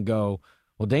back and go,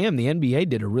 well, damn, the NBA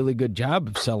did a really good job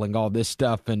of selling all this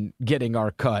stuff and getting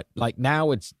our cut. Like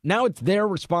now it's their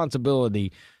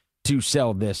responsibility to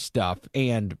sell this stuff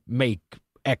and make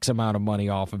X amount of money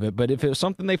off of it. But if it was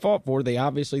something they fought for, they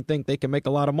obviously think they can make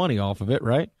a lot of money off of it,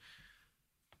 right?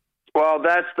 Well,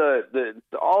 that's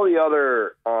all the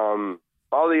other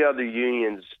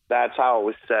unions. That's how it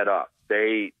was set up.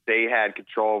 They had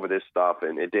control over this stuff,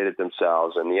 and it did it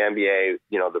themselves. And the NBA,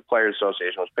 the Players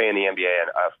Association was paying the NBA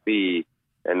a fee,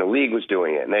 and the league was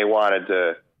doing it, and they wanted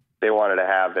to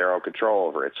have their own control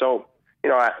over it. So,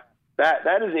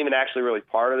 that isn't even actually really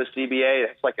part of the CBA.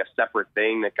 It's like a separate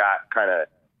thing that got kind of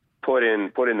put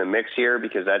in the mix here,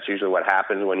 because that's usually what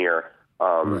happens when you're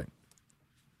right.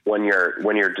 when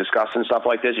you're discussing stuff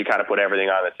like this. You kind of put everything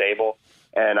on the table,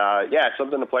 and it's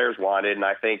something the players wanted, and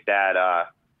I think that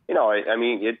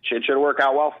it should work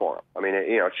out well for them. I mean,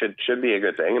 it should be a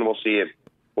good thing, and we'll see if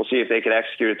they can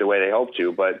execute it the way they hope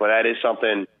to. But that is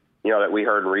something that we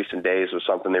heard in recent days was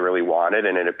something they really wanted,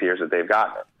 and it appears that they've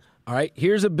gotten it. All right,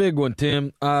 here's a big one,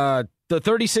 Tim. The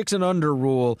 36 and under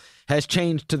rule has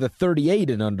changed to the 38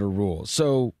 and under rule.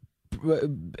 So,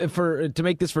 to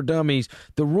make this for dummies,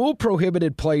 the rule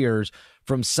prohibited players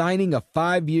from signing a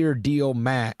 5-year deal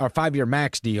or 5-year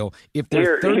max deal if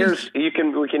they're we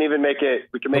can even make it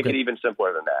it even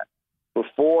simpler than that.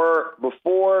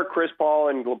 Before Chris Paul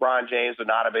and LeBron James would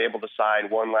not have been able to sign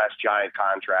one last giant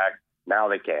contract. Now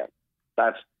they can.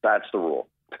 That's the rule.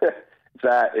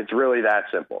 It's really that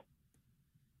simple.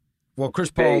 Well,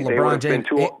 Chris Paul, LeBron James,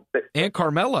 and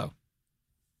Carmelo.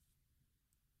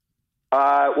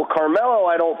 Well, Carmelo,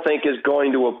 I don't think is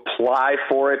going to apply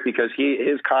for it because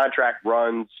his contract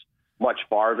runs much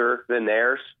farther than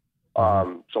theirs.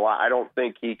 So I don't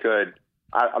think he could.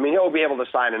 I mean, he'll be able to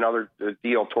sign another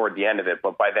deal toward the end of it,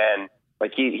 but by then,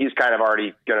 like he's kind of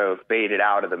already going to fade it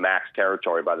out of the max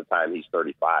territory by the time he's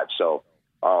 35. So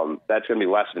that's going to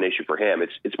be less of an issue for him.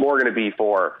 It's more going to be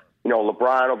for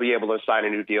LeBron will be able to sign a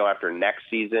new deal after next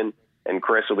season, and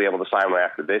Chris will be able to sign one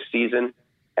after this season.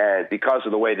 And because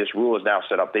of the way this rule is now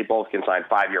set up, they both can sign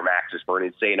 5-year maxes for an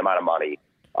insane amount of money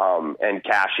and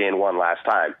cash in one last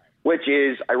time, which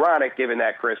is ironic given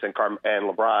that Chris and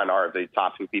LeBron are the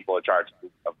top 2 people in charge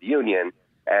of the union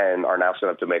and are now set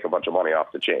up to make a bunch of money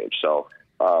off the change. So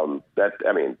that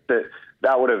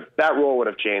rule would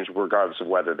have changed regardless of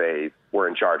whether they were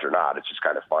in charge or not. It's just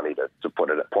kind of funny to point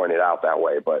it out that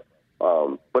way. But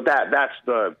that's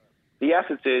the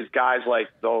essence is guys like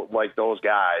those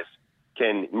guys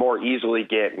can more easily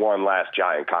get one last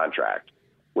giant contract,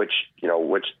 which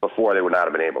before they would not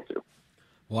have been able to.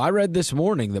 Well, I read this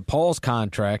morning that Paul's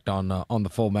contract on the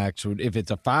full max, if it's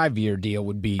a 5-year deal,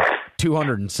 would be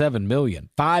 $207 million.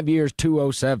 5 years,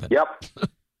 $207. Yep.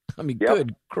 I mean,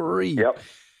 good grief. Yep.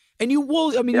 And you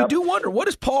do wonder, what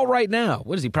is Paul right now?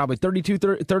 What is he, probably 32,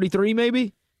 33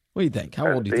 maybe? What do you think?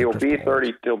 How old do you think Chris Paul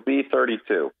is? He'll be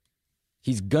 32.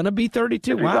 He's going to be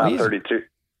 32? Wow. He's not 32.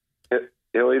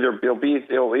 He'll either be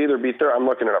 30. I'm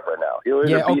looking it up right now. He'll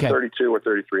either be 32 or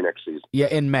 33 next season. Yeah,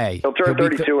 in May. He'll turn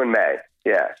 32 in May.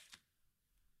 Yeah.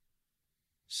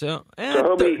 So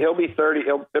he'll be 30.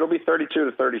 It'll be 32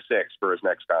 to 36 for his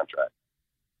next contract.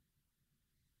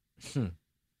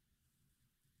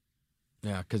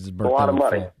 Yeah, because his birthday. A lot of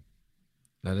money. Fall.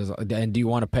 That is, and do you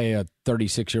want to pay a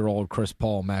 36-year-old Chris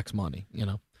Paul max money?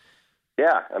 Yeah,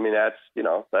 I mean that's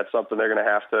something they're going to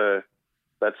have to.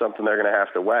 That's something they're going to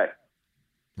have to weigh.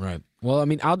 Right. Well, I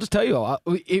mean, I'll just tell you,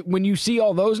 when you see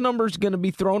all those numbers going to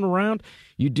be thrown around,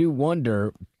 you do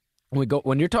wonder.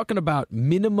 When you're talking about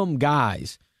minimum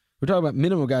guys, we're talking about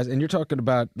minimum guys, and you're talking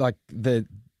about like the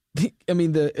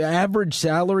average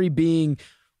salary being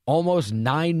almost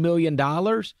 $9 million.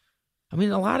 I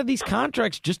mean, a lot of these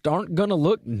contracts just aren't going to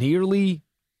look nearly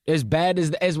as bad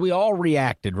as we all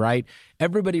reacted, right?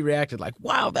 Everybody reacted like,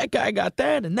 wow, that guy got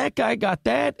that, and that guy got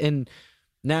that, and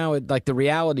now the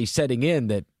reality setting in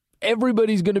that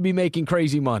everybody's going to be making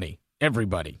crazy money.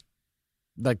 Everybody.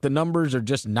 Like the numbers are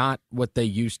just not what they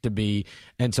used to be,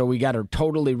 and so we got to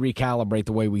recalibrate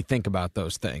the way we think about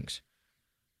those things.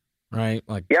 Right?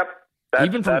 Like, yep.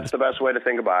 That's the best way to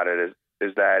think about it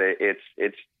is that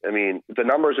it's I mean, the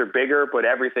numbers are bigger, but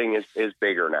everything is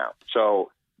bigger now.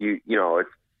 So it's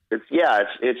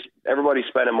everybody's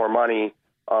spending more money,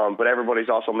 but everybody's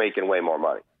also making way more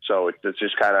money. So it's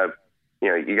just kind of,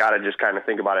 you got to just kind of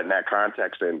think about it in that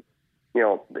context. And,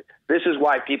 this is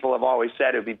why people have always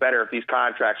said it would be better if these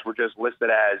contracts were just listed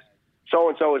as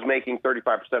so-and-so is making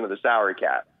 35% of the salary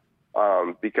cap.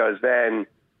 Because then,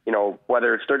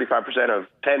 whether it's 35% of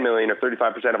 10 million or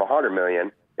 35% of 100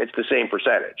 million, it's the same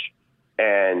percentage.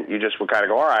 And you just would kind of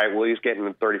go, all right, well, he's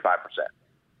getting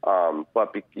 35%. But,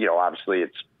 obviously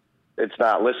it's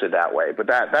not listed that way. But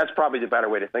that's probably the better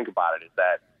way to think about it is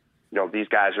that, these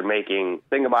guys are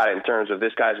think about it in terms of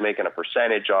this guy's making a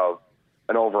percentage of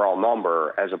an overall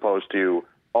number as opposed to,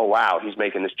 oh, wow, he's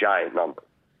making this giant number.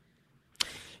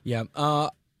 Yeah.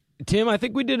 Tim, I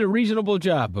think we did a reasonable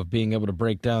job of being able to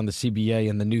break down the CBA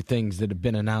and the new things that have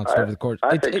been announced over the course.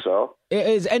 I think so.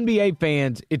 As NBA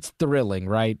fans, it's thrilling,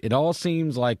 right? It all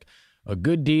seems like a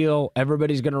good deal.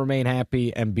 Everybody's going to remain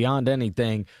happy, and beyond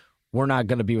anything, we're not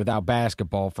going to be without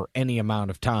basketball for any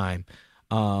amount of time,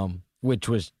 which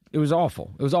was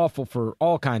awful. It was awful for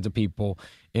all kinds of people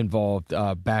involved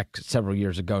back several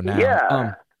years ago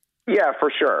now. Yeah,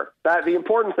 for sure. The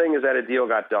important thing is that a deal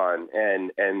got done,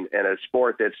 and a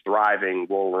sport that's thriving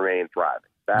will remain thriving.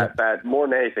 That more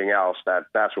than anything else,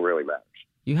 that's what really matters.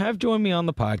 You have joined me on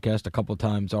the podcast a couple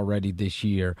times already this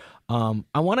year.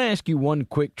 I want to ask you one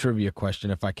quick trivia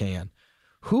question, if I can.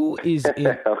 Who is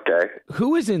in, okay?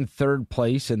 Who is in third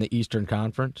place in the Eastern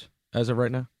Conference as of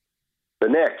right now? The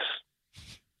Knicks.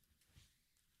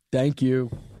 Thank you.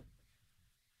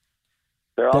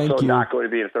 They're also not going to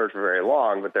be in third for very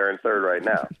long, but they're in third right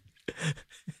now.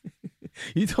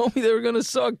 You told me they were going to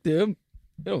suck, Tim.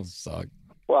 They don't suck.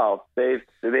 Well, they've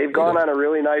gone on a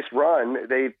really nice run.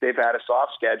 They've had a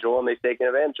soft schedule, and they've taken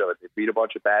advantage of it. They beat a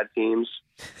bunch of bad teams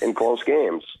in close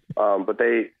games. But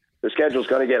their schedule's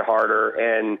going to get harder,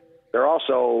 and they're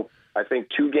also, I think,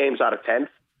 2 games out of 10th.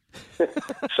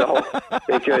 So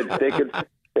they could.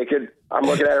 I'm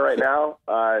looking at it right now.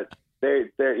 They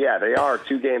are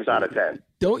 2 games out of 10.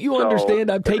 Don't you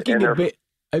understand? I'm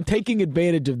taking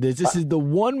advantage of this. This is the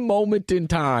one moment in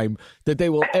time that they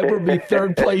will ever be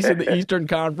third place in the Eastern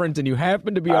Conference, and you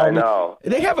happen to be on. I know.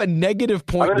 They have a negative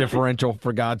point differential,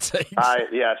 for God's sakes. I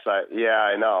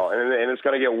know. And it's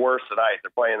going to get worse tonight.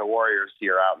 They're playing the Warriors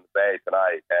here out in the Bay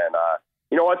tonight. And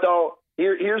you know what, though?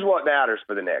 Here's what matters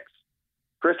for the Knicks.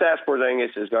 Kristaps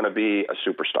Porzingis is going to be a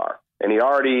superstar. And he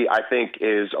already, I think,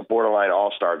 is a borderline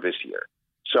all-star this year.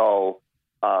 So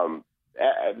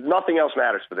nothing else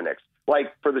matters for the Knicks.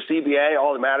 Like for the CBA,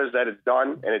 all that matters is that it's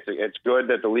done, and it's good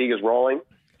that the league is rolling.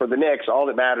 For the Knicks, all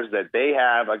that matters is that they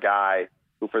have a guy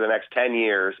who for the next 10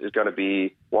 years is going to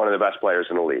be one of the best players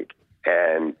in the league.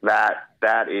 And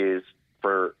that is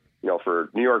for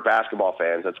New York basketball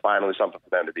fans, that's finally something for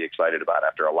them to be excited about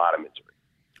after a lot of misery.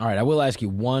 All right, I will ask you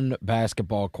one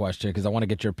basketball question because I want to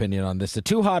get your opinion on this. The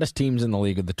 2 hottest teams in the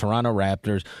league are the Toronto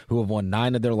Raptors, who have won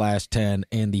 9 of their last 10,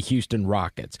 and the Houston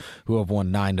Rockets, who have won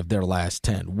 9 of their last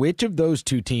 10. Which of those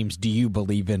 2 teams do you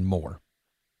believe in more?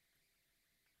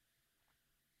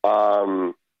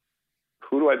 Who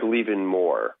do I believe in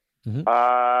more? Mm-hmm.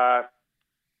 I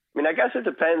guess it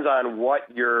depends on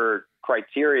what your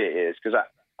criteria is, because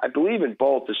I believe in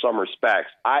both to some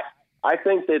respects. I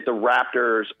think that the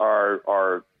Raptors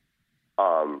are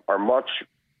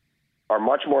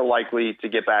much more likely to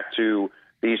get back to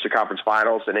the Eastern Conference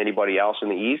Finals than anybody else in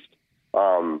the East.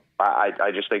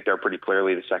 I just think they're pretty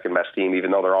clearly the second best team,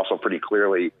 even though they're also pretty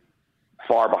clearly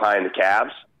far behind the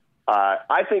Cavs.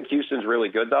 I think Houston's really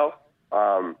good, though.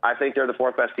 I think they're the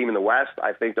 4th best team in the West.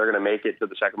 I think they're going to make it to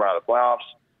the second round of the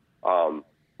playoffs.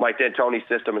 Mike D'Antoni's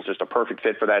system is just a perfect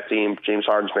fit for that team. James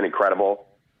Harden's been incredible.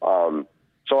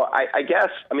 So I guess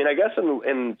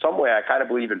in some way I kind of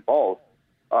believe in both,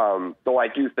 though I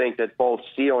do think that both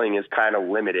ceiling is kind of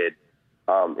limited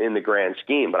in the grand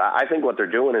scheme. But I think what they're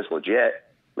doing is legit.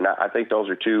 I think those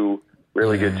are 2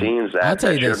 really good teams that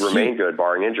should remain good,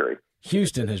 barring injury.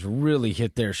 Houston has really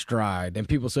hit their stride, and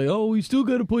people say, "Oh, we still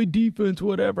got to play defense,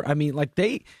 whatever." I mean,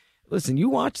 listen. You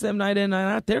watch them night in,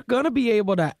 night out; they're going to be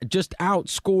able to just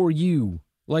outscore you.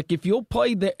 Like, if you'll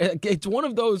play it's one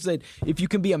of those that if you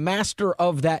can be a master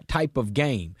of that type of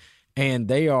game, and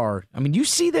they are, you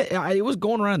see that it was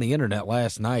going around the internet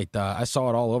last night. I saw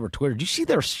it all over Twitter. Did you see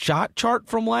their shot chart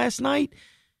from last night?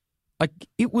 Like,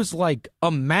 it was like a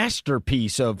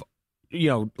masterpiece of,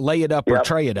 lay it up or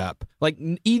tray it up. Like,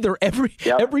 either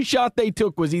every shot they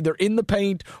took was either in the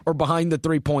paint or behind the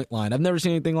 3-point line. I've never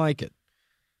seen anything like it.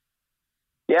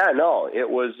 Yeah, no, it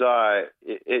was, look,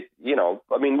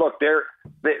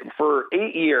 for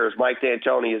 8 years, Mike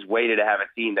D'Antoni has waited to have a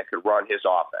team that could run his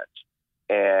offense.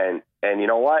 And you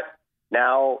know what?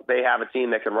 Now they have a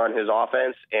team that can run his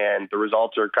offense, and the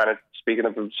results are kind of speaking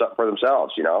for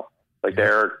themselves, Like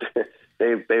they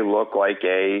look like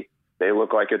a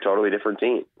totally different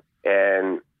team.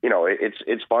 And,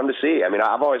 it's fun to see.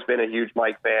 I've always been a huge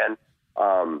Mike fan.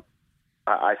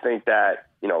 I think that,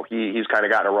 he's kind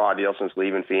of gotten a raw deal since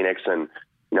leaving Phoenix, and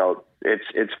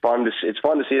it's fun to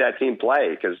see that team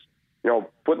play because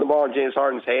putting the ball in James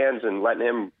Harden's hands and letting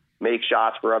him make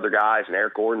shots for other guys, and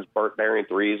Eric Gordon's burying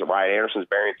threes, and Ryan Anderson's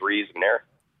burying threes, and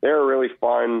they're a really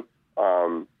fun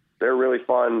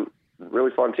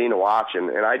team to watch,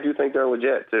 and I do think they're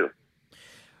legit too.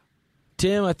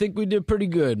 Tim, I think we did pretty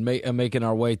good making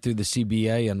our way through the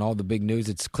CBA and all the big news.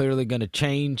 It's clearly going to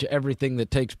change everything that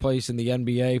takes place in the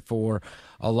NBA for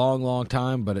a long, long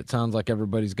time, but it sounds like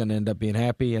everybody's going to end up being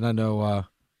happy, and I know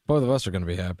both of us are going to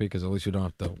be happy because at least we don't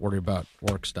have to worry about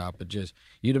work stoppages.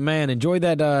 You the man. Enjoy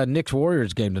that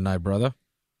Knicks-Warriors game tonight, brother.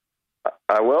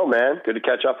 I will, man. Good to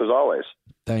catch up as always.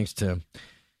 Thanks, Tim.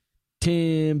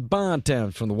 Tim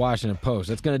Bontemps from the Washington Post.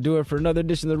 That's going to do it for another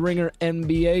edition of the Ringer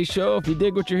NBA show. If you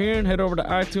dig what you're hearing, head over to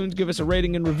iTunes, give us a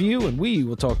rating and review, and we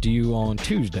will talk to you on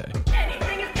Tuesday.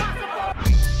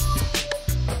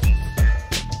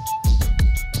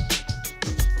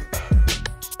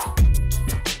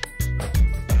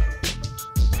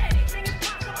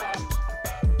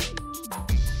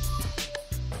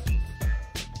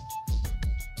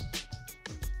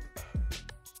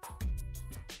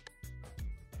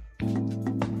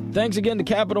 Thanks again to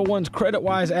Capital One's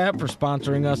CreditWise app for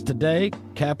sponsoring us today.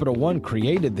 Capital One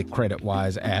created the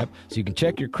CreditWise app so you can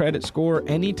check your credit score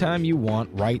anytime you want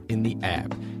right in the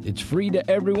app. It's free to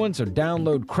everyone, so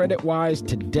download CreditWise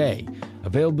today.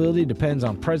 Availability depends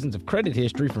on presence of credit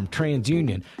history from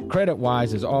TransUnion.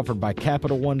 CreditWise is offered by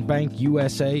Capital One Bank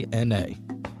USA, N.A.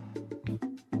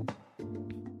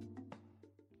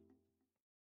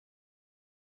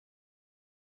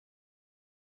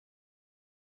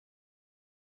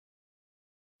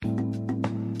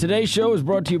 Today's show is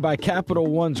brought to you by Capital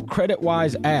One's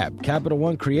CreditWise app. Capital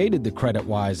One created the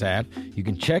CreditWise app. You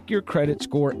can check your credit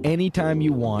score anytime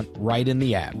you want right in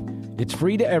the app. It's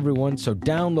free to everyone, so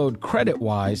download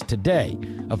CreditWise today.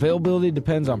 Availability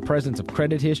depends on presence of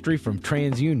credit history from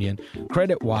TransUnion.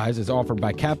 CreditWise is offered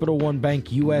by Capital One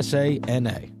Bank USA,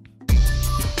 N.A.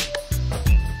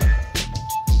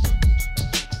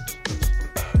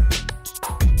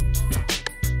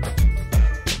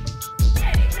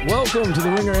 Welcome to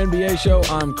the Ringer NBA show.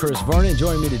 I'm Chris Vernon.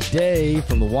 Joining me today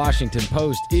from the Washington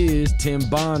Post is Tim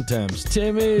Bontemps.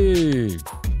 Timmy!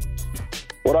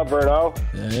 What up, Vernon?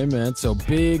 Hey, man. So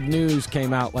big news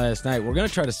came out last night. We're going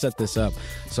to try to set this up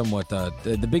somewhat.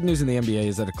 The big news in the NBA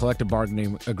is that a collective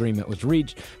bargaining agreement was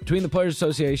reached between the Players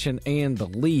Association and the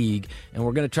league, and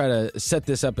we're going to try to set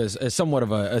this up as somewhat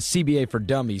of a CBA for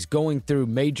dummies, going through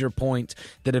major points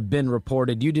that have been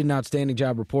reported. You did an outstanding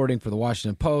job reporting for the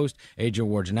Washington Post,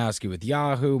 Adrian Wojnarowski with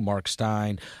Yahoo, Mark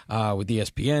Stein with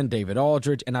ESPN, David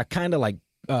Aldridge, and I kind of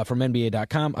from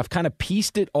NBA.com, I've kind of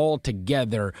pieced it all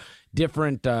together,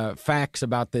 different facts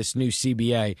about this new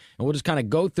CBA, and we'll just kind of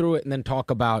go through it and then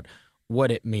talk about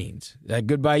what it means. Is that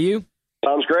good by you?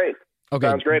 Sounds great. Okay.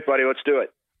 Sounds great, buddy. Let's do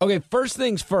it. Okay, first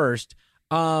things first.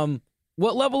 What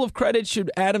level of credit should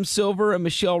Adam Silver and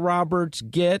Michelle Roberts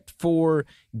get for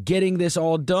getting this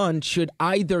all done? Should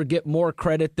either get more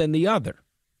credit than the other?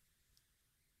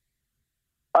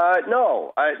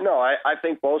 No. I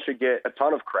think both should get a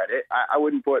ton of credit. I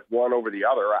wouldn't put one over the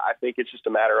other. I think it's just a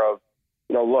matter of,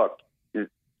 look,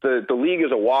 the league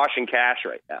is awash in cash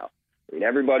right now. I mean,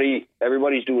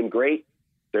 everybody's doing great.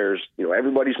 There's,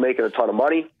 everybody's making a ton of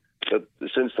money.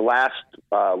 Since the last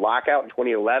lockout in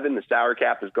 2011, the salary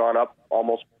cap has gone up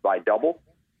almost by double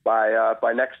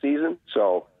by next season.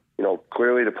 So,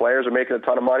 clearly the players are making a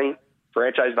ton of money.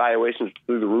 Franchise valuations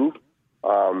through the roof.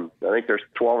 I think there's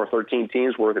 12 or 13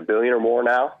 teams worth $1 billion or more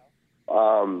now.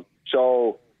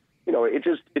 So, it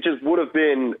just would have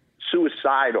been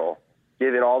suicidal,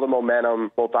 given all the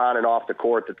momentum both on and off the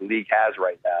court that the league has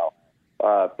right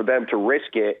now, for them to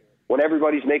risk it when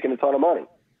everybody's making a ton of money.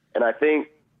 And I think,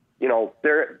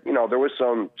 there was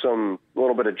some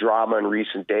little bit of drama in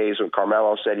recent days when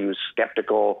Carmelo said he was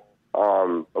skeptical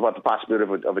about the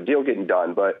possibility of a deal getting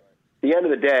done. But at the end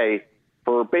of the day,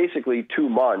 for basically 2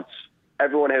 months,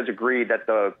 everyone has agreed that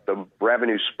the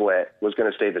revenue split was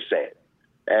going to stay the same.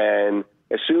 And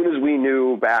as soon as we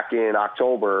knew back in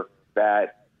October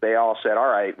that they all said, all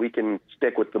right, we can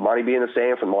stick with the money being the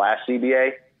same from the last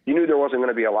CBA, you knew there wasn't going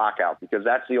to be a lockout, because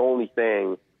that's the only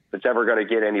thing that's ever going to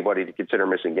get anybody to consider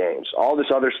missing games. All this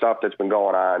other stuff that's been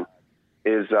going on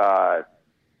is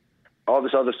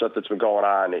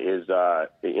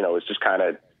just kind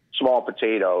of small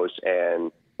potatoes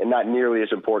and not nearly as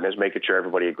important as making sure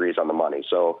everybody agrees on the money.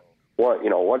 So,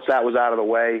 once that was out of the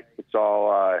way, it's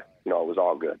all, it was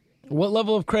all good. What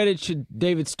level of credit should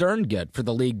David Stern get for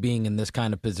the league being in this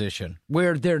kind of position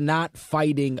where they're not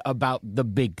fighting about the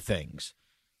big things?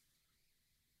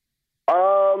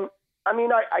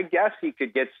 I guess he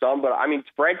could get some, but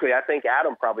frankly, I think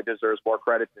Adam probably deserves more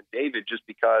credit than David, just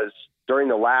because during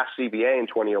the last CBA in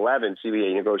 2011,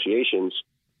 CBA negotiations,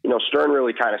 Stern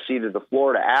really kind of ceded the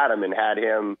floor to Adam and had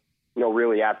him,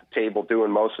 really at the table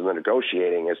doing most of the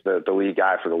negotiating as the lead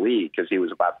guy for the league, because he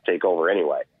was about to take over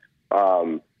anyway.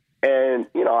 And,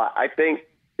 I think,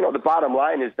 the bottom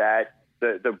line is that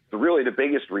the really the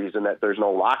biggest reason that there's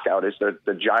no lockout is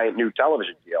the giant new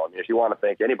television deal. I mean, if you want to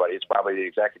thank anybody, it's probably the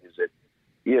executives at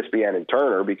ESPN and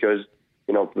Turner, because,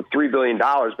 the $3 billion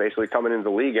basically coming into the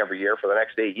league every year for the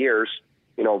next 8 years,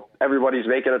 everybody's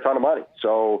making a ton of money.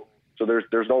 So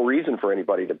there's no reason for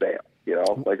anybody to bail,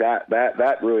 like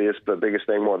that really is the biggest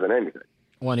thing more than anything.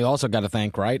 Well, and you also got to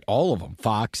thank, right, all of them,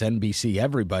 Fox, NBC,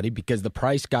 everybody, because the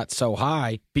price got so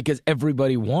high because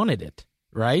everybody wanted it,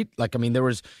 right? Like, I mean, there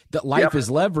was the life is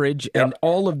leverage, and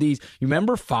all of these. You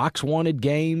remember Fox wanted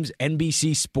games,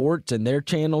 NBC Sports and their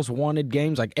channels wanted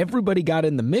games. Like, everybody got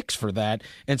in the mix for that,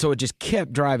 and so it just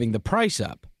kept driving the price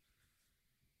up.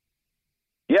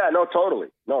 Yeah, no, totally.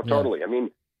 I mean,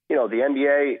 the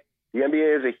NBA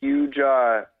is a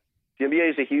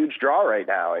huge draw right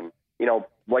now, and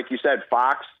like you said,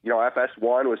 Fox,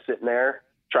 FS1 was sitting there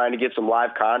trying to get some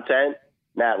live content.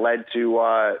 And that led to,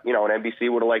 and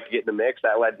NBC would have liked to get in the mix.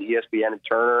 That led to ESPN and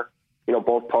Turner,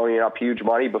 both ponying up huge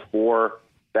money before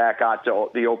that got to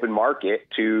the open market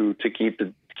to keep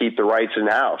the rights in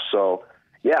house. So,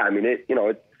 yeah, I mean,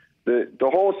 the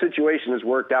whole situation has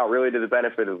worked out really to the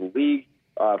benefit of the league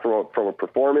from a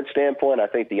performance standpoint. I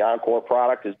think the Encore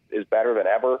product is better than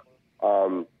ever.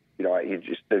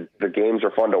 The games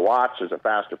are fun to watch. There's a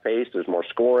faster pace. There's more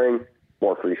scoring,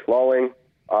 more free flowing.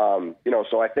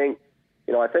 So I think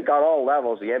on all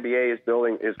levels, the NBA has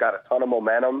got a ton of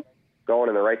momentum going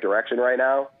in the right direction right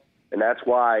now. And that's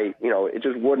why, it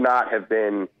just would not have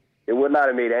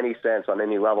made any sense on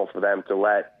any level for them to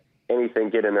let anything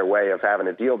get in their way of having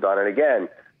a deal done. And again,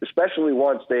 especially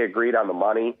once they agreed on the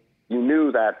money, you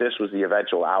knew that this was the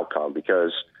eventual outcome,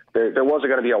 because there wasn't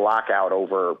going to be a lockout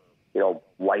over,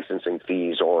 licensing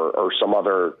fees or some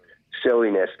other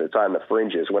silliness that's on the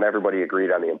fringes when everybody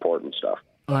agreed on the important stuff.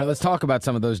 All right, let's talk about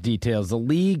some of those details. The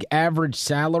league average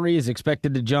salary is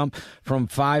expected to jump from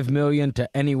 $5 million to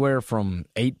anywhere from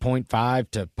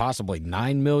 $8.5 to possibly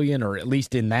 $9 million, or at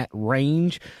least in that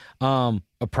range.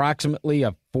 Approximately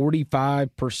a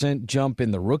 45% jump in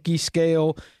the rookie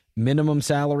scale, minimum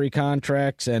salary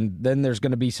contracts, and then there's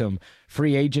going to be some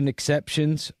free agent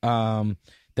exceptions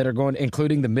that are going,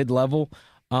 including the mid-level.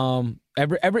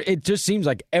 It just seems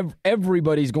like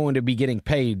everybody's going to be getting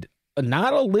paid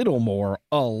not a little more,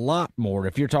 a lot more,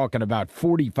 if you're talking about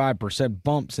 45%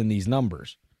 bumps in these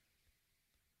numbers.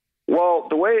 Well,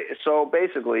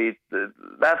 basically,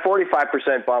 that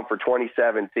 45% bump for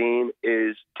 2017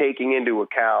 is taking into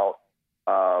account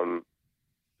all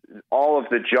of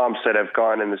the jumps that have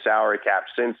gone in the salary cap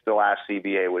since the last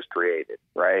CBA was created,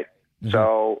 right? Mm-hmm.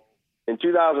 So in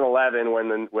 2011, when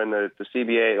the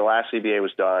CBA, the last CBA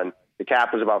was done, the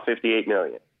cap was about $58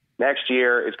 million. Next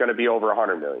year, it's going to be over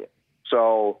 $100 million.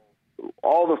 So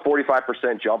all the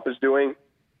 45% jump is doing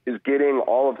is getting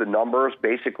all of the numbers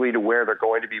basically to where they're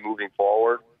going to be moving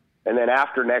forward. And then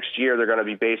after next year, they're going to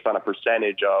be based on a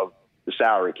percentage of the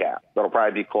salary cap. That'll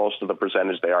probably be close to the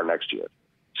percentage they are next year.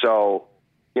 So,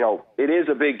 it is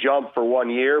a big jump for 1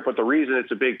 year, but the reason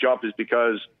it's a big jump is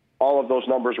because all of those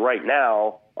numbers right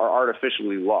now are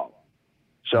artificially low.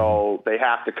 So they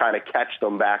have to kind of catch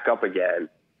them back up again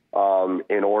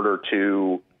in order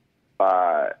to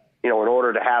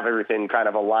have everything kind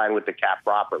of align with the cap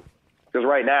properly. Because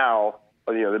right now,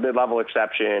 the mid-level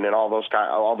exception and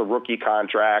all the rookie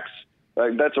contracts,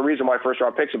 that's the reason why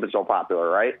first-round picks have been so popular,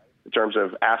 right? In terms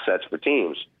of assets for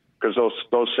teams, because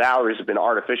those salaries have been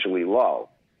artificially low.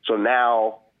 So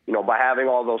now, by having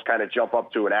all those kind of jump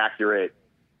up to an accurate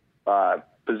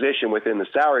position within the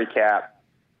salary cap,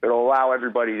 it'll allow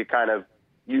everybody to kind of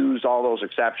use all those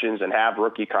exceptions and have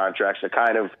rookie contracts that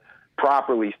kind of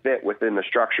properly fit within the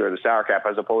structure of the salary cap,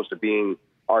 as opposed to being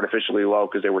artificially low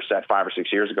because they were set 5 or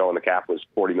 6 years ago and the cap was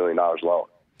 $40 million lower.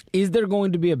 Is there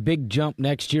going to be a big jump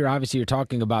next year? Obviously, you're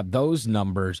talking about those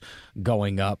numbers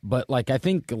going up, but I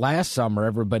think last summer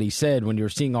everybody said when you were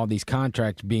seeing all these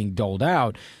contracts being doled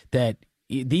out that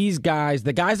these guys,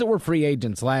 the guys that were free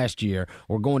agents last year,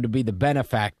 were going to be the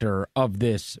benefactor of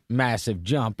this massive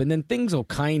jump, and then things will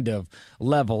kind of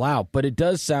level out. But it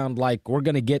does sound like we're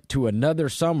going to get to another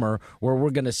summer where we're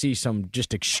going to see some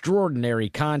just extraordinary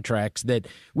contracts that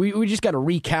we just got to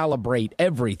recalibrate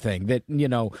everything. That,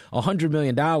 $100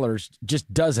 million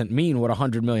just doesn't mean what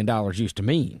 $100 million used to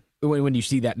mean when you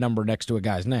see that number next to a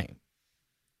guy's name.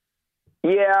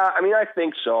 Yeah, I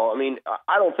think so.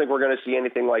 I don't think we're going to see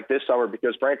anything like this summer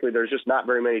because, frankly, there's just not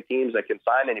very many teams that can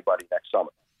sign anybody next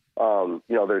summer.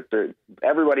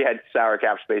 Everybody had salary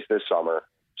cap space this summer,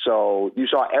 so you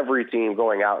saw every team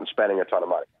going out and spending a ton of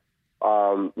money.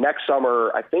 Next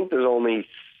summer, I think there's only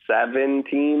 7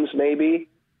 teams maybe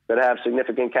that have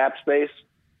significant cap space.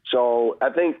 So I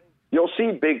think you'll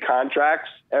see big contracts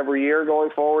every year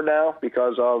going forward now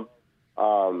because of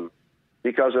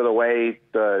the way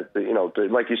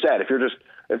like you said,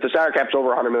 if the salary cap's over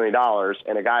 $100 million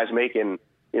and a guy's making,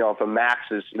 if a max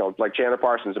is, like Chandler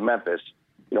Parsons in Memphis,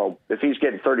 if he's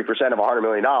getting 30% of $100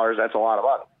 million, that's a lot of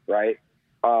money, right?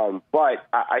 But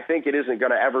I think it isn't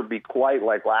going to ever be quite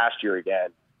like last year again,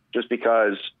 just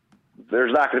because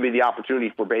there's not going to be the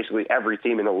opportunity for basically every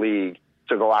team in the league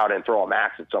to go out and throw a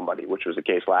max at somebody, which was the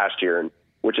case last year, and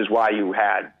which is why you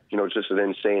had, just an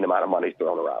insane amount of money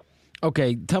thrown around.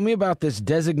 Okay, tell me about this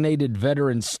designated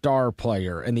veteran star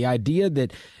player and the idea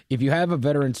that if you have a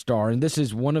veteran star, and this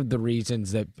is one of the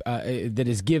reasons that that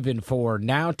is given for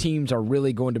now teams are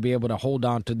really going to be able to hold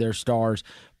on to their stars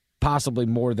possibly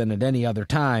more than at any other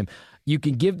time. You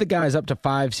can give the guys up to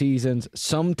 5 seasons,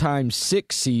 sometimes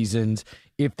 6 seasons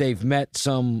if they've met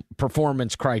some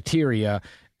performance criteria,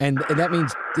 and that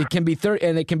means it can be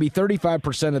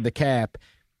 35% of the cap,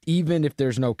 even if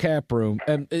there's no cap room.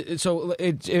 And so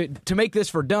to make this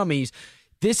for dummies,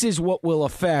 this is what will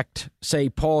affect, say,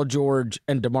 Paul George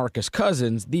and DeMarcus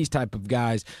Cousins, these type of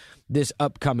guys, this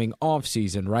upcoming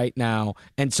offseason right now.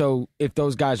 And so if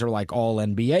those guys are like all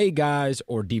NBA guys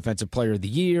or defensive player of the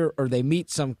year, or they meet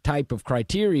some type of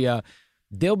criteria,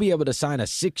 they'll be able to sign a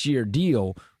 6-year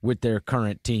deal with their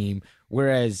current team.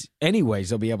 Whereas anyways,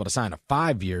 they'll be able to sign a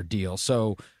 5-year deal.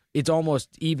 So it's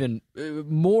almost even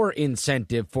more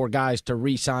incentive for guys to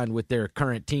re-sign with their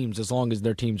current teams as long as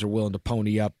their teams are willing to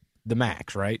pony up the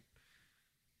max, right?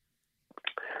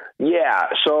 Yeah,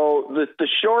 so the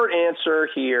short answer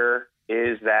here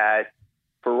is that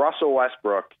for Russell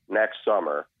Westbrook next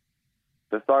summer,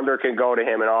 the Thunder can go to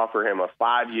him and offer him a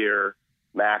 5-year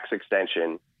max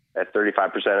extension at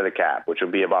 35% of the cap, which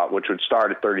would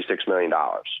start at $36 million.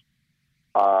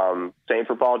 Same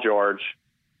for Paul George.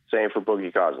 Same for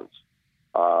Boogie Cousins.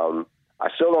 I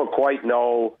still don't quite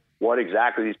know what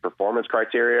exactly these performance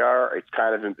criteria are. It's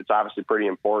obviously pretty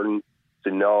important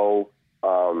to know,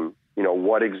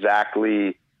 what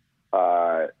exactly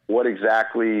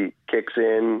kicks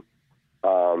in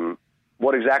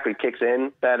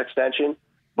that extension.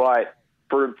 But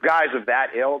for guys of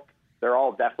that ilk, they're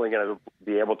all definitely going to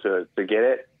be able to get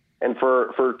it. And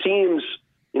for teams,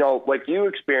 like you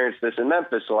experienced this in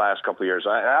Memphis the last couple of years.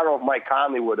 I don't know if Mike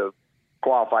Conley would have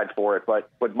qualified for it, but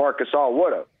Marc Gasol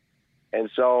would have. And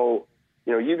so,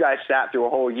 you guys sat through a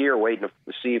whole year waiting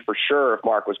to see for sure if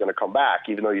Mark was going to come back,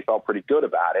 even though you felt pretty good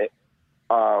about it.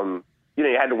 You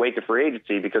had to wait to free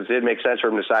agency because it didn't make sense for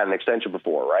him to sign an extension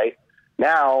before, right?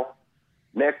 Now,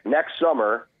 next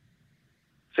summer,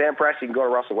 Sam Presti can go to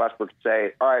Russell Westbrook and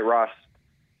say, all right, Russ,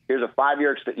 here's a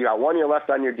 5-year extension. You got 1 year left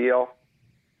on your deal.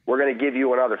 We're going to give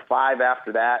you another 5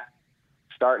 after that,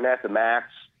 starting at the max.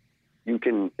 You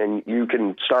can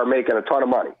start making a ton of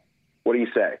money. What do you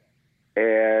say?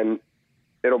 And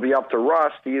it'll be up to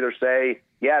Russ to either say,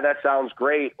 yeah, that sounds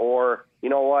great, or, you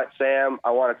know what, Sam,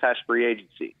 I want to test free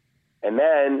agency. And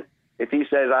then if he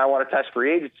says, I want to test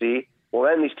free agency, well,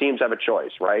 then these teams have a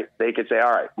choice, right? They could say,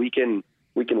 all right, we can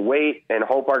wait and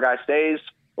hope our guy stays,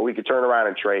 or we could turn around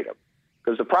and trade him.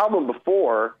 Because the problem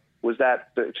before was that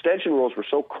the extension rules were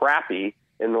so crappy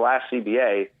in the last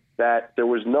CBA that there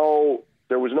was no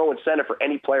incentive for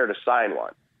any player to sign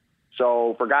one.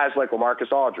 So for guys like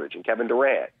LaMarcus Aldridge and Kevin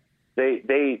Durant,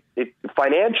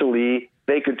 financially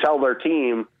they could tell their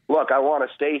team, look, I want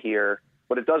to stay here,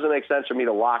 but it doesn't make sense for me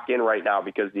to lock in right now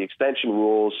because the extension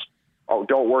rules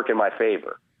don't work in my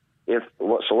favor.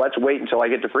 So let's wait until I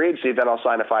get to free agency, then I'll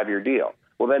sign a 5-year deal.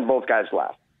 Well, then both guys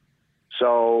left.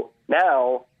 So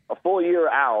now, a full year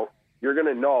out, you're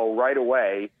going to know right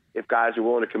away if guys are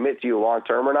willing to commit to you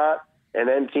long-term or not, and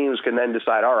then teams can then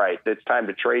decide, all right, it's time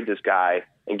to trade this guy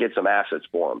and get some assets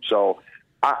for him. So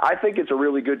I think it's a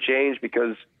really good change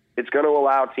because it's going to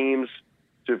allow teams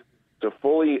to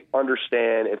fully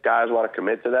understand if guys want to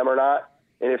commit to them or not.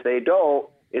 And if they don't,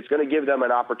 it's going to give them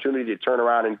an opportunity to turn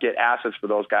around and get assets for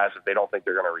those guys if they don't think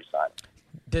they're going to re-sign.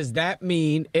 Does that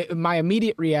mean – my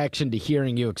immediate reaction to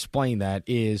hearing you explain that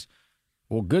is,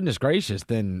 well, goodness gracious,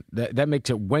 then that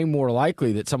makes it way more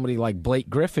likely that somebody like Blake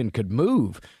Griffin could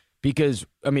move because,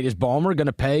 is Ballmer going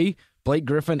to pay Blake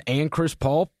Griffin and Chris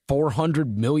Paul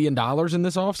 $400 million in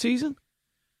this offseason?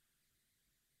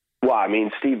 Well,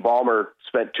 Steve Ballmer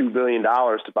spent $2 billion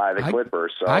to buy the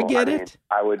Clippers. So I get it.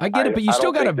 I get it, but you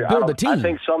still got to build a team. I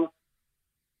think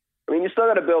you still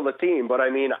got to build a team, but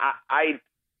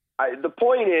the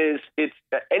point is, it's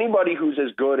anybody who's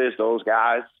as good as those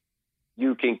guys,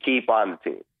 you can keep on the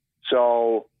team.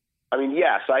 So,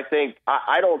 yes,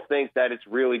 I don't think that it's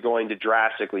really going to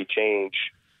drastically change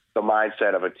the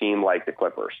mindset of a team like the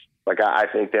Clippers. Like, I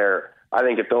think they're I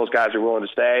think if those guys are willing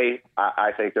to stay,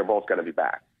 I think they're both going to be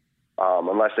back,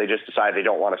 unless they just decide they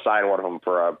don't want to sign one of them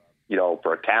for a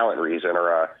talent reason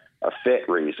or a fit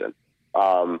reason.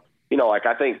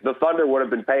 I think the Thunder would have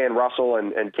been paying Russell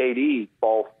and KD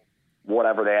both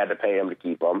whatever they had to pay him to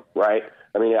keep them, right?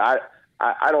 I mean, I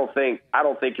don't think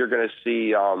you're going to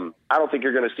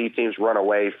see teams run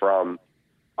away from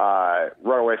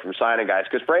signing guys,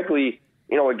 because frankly,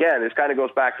 again, this kind of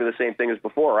goes back to the same thing as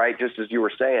before, right? Just as you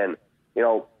were saying,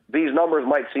 these numbers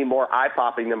might seem more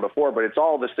eye-popping than before, but it's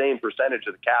all the same percentage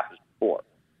of the cap as before.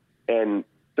 And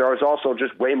there is also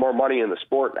just way more money in the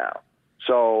sport now.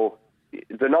 So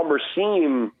the numbers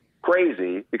seem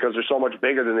crazy because they're so much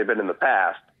bigger than they've been in the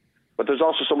past, but there's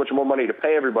also so much more money to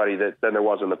pay everybody than there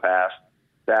was in the past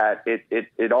that it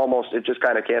just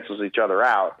kind of cancels each other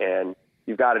out. And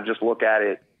you've got to just look at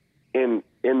it in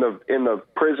the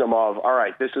prism of, all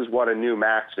right, this is what a new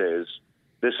max is.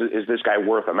 Is this guy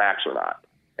worth a max or not?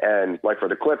 And like for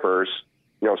the Clippers,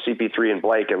 CP3 and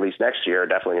Blake, at least next year, are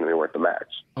definitely going to be worth the max.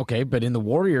 Okay, but in the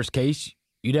Warriors' case,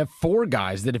 you'd have 4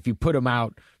 guys that if you put them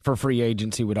out for free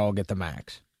agency would all get the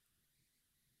max.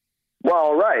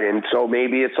 Well, right, and so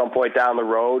maybe at some point down the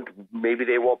road, maybe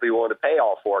they won't be willing to pay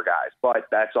all 4 guys, but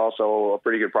that's also a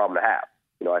pretty good problem to have.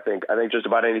 I think just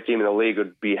about any team in the league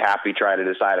would be happy trying to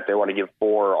decide if they want to give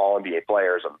 4 All-NBA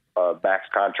players a max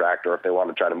contract or if they want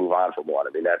to try to move on from one.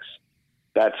 I mean, that's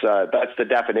the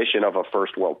definition of a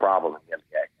first world problem in the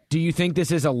NBA. Do you think this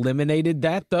has eliminated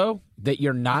that, though? That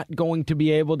you're not going to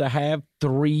be able to have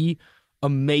 3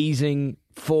 amazing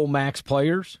full max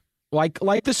players like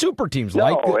the super teams? No,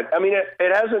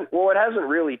 it hasn't. Well, it hasn't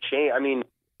really changed. I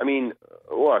mean,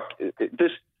 look,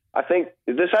 I think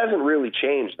this hasn't really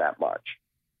changed that much.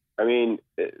 I mean,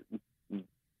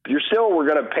 we're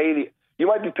going to pay you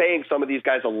might be paying some of these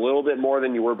guys a little bit more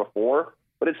than you were before,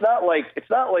 but it's not like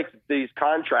these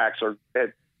contracts are.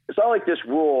 It's not like this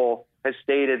rule has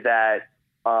stated that,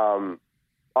 all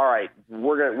right,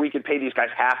 we can pay these guys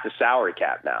half the salary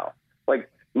cap now.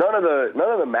 Like none of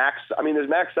the max. I mean, the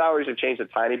max salaries have changed a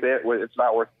tiny bit. It's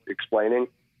not worth explaining.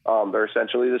 They're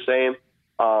essentially the same.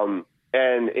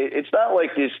 And it's not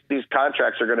like these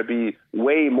contracts are going to be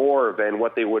way more than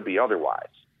what they would be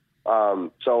otherwise.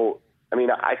 So, I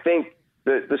mean, I think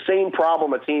the same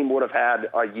problem a team would have had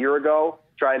a year ago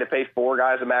trying to pay 4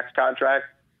 guys a max contract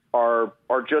are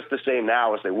just the same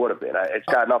now as they would have been. It's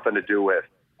got nothing to do with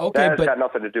got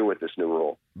nothing to do with this new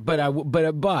rule.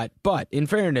 But in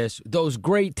fairness, those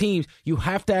great teams, you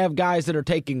have to have guys that are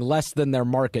taking less than their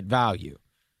market value.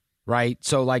 Right?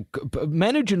 So, like,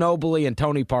 Manu Ginobili and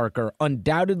Tony Parker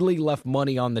undoubtedly left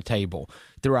money on the table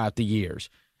throughout the years.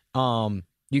 You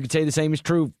could say the same is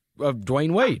true of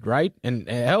Dwayne Wade, right? And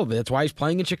hell, that's why he's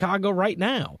playing in Chicago right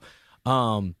now.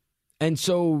 And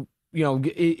so,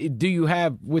 do you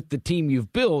have, with the team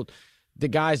you've built, the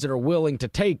guys that are willing to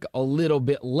take a little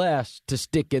bit less to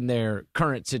stick in their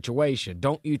current situation?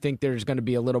 Don't you think there's going to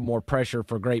be a little more pressure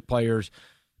for great players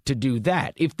to do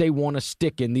that if they want to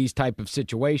stick in these type of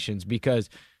situations? Because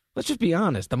let's just be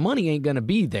honest, the money ain't going to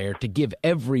be there to give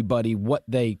everybody what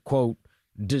they, quote,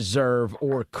 deserve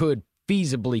or could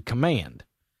feasibly command.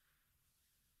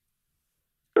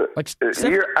 I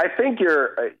think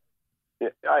you're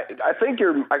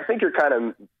kind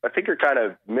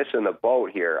of missing the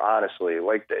boat here, honestly.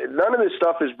 Like, none of this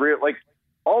stuff is real. Like,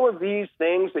 all of these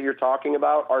things that you're talking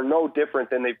about are no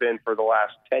different than they've been for the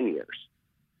last 10 years.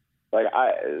 Like,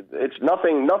 it's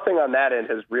nothing on that end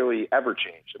has really ever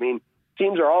changed. I mean,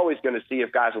 teams are always going to see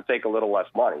if guys will take a little less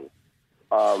money.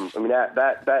 I mean,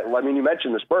 you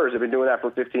mentioned the Spurs have been doing that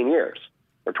for 15 years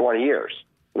or 20 years.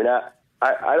 I mean,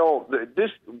 I don't,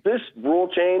 this rule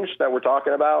change that we're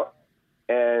talking about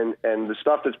and the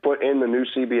stuff that's put in the new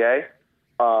CBA,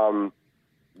 none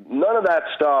of that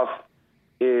stuff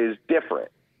is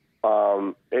different.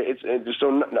 None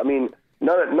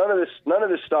of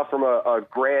this stuff from a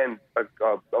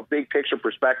big picture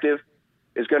perspective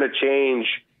is going to change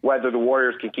whether the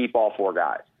Warriors can keep all 4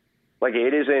 guys. Like,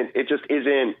 it isn't. It just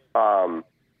isn't.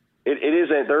 It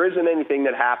isn't. There isn't anything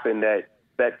that happened that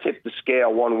tipped the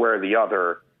scale one way or the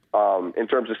other in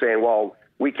terms of saying, well,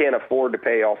 we can't afford to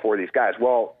pay all 4 of these guys.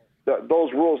 Well,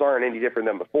 those rules aren't any different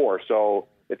than before. So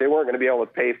if they weren't going to be able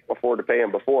to afford to pay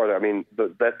them before, I mean,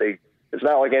 it's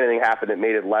not like anything happened that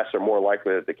made it less or more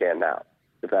likely that they can now,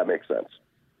 if that makes sense.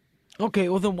 Okay,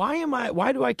 well then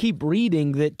why do I keep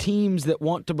reading that teams that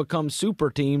want to become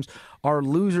super teams are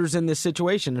losers in this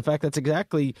situation? In fact, that's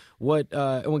exactly what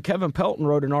when Kevin Pelton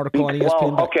wrote an article on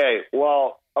ESPN.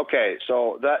 Okay.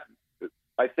 So that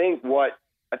I think what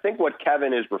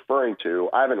Kevin is referring to,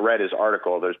 I haven't read his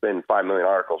article. There's been 5 million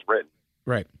articles written.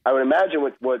 Right. I would imagine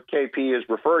what KP is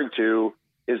referring to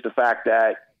is the fact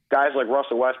that guys like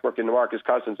Russell Westbrook and DeMarcus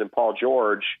Cousins and Paul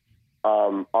George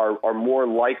are more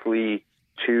likely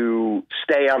to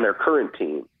stay on their current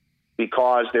team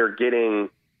because they're getting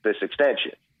this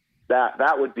extension.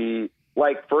 That would be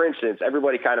like, for instance,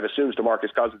 everybody kind of assumes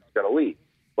DeMarcus Cousins is going to leave.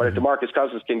 But if DeMarcus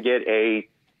Cousins can get a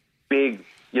big,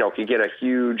 can get a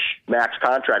huge max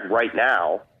contract right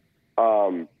now,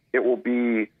 it will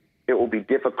be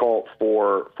difficult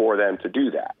for them to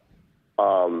do that.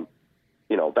 That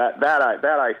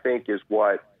I think is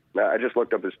what I just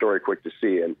looked up the story quick to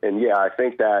see, and yeah, I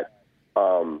think that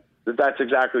that's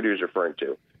exactly what he's referring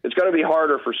to. It's going to be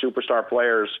harder for superstar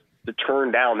players to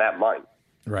turn down that money.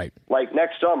 Right. Like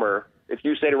next summer, if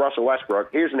you say to Russell Westbrook,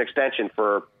 "Here's an extension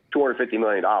for $250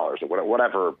 million," or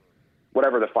whatever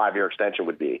the 5-year extension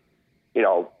would be,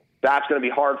 that's going to be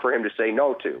hard for him to say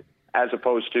no to, as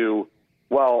opposed to,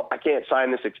 well, I can't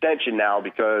sign this extension now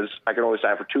because I can only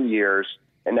sign for 2 years,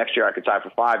 and next year I could sign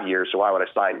for 5 years, so why would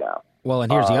I sign now? Well,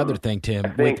 and here's the other thing,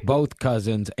 Tim. With both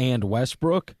Cousins and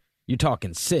Westbrook, you're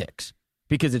talking 6.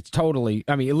 Because it's totally –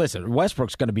 I mean, listen,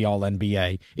 Westbrook's going to be all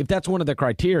NBA. If that's one of the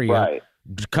criteria, right,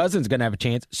 Cousins going to have a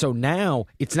chance. So now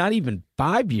it's not even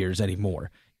 5 years anymore.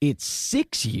 It's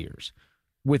 6 years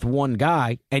with one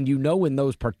guy. And in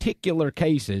those particular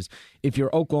cases, if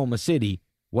you're Oklahoma City,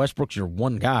 Westbrook's your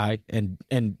one guy, and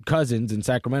Cousins in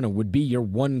Sacramento would be your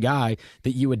one guy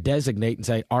that you would designate and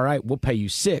say, all right, we'll pay you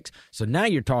 6. So now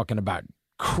you're talking about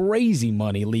crazy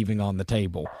money leaving on the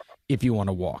table if you want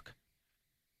to walk.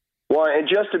 Well, and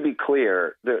just to be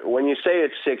clear, when you say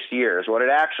it's 6 years, what it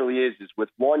actually is with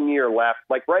 1 year left.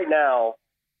 Like right now,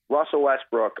 Russell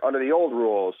Westbrook, under the old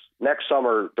rules, next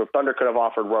summer, the Thunder could have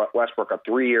offered Westbrook a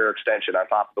 3-year extension on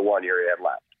top of the 1 year he had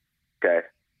left. Okay.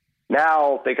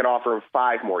 Now they can offer him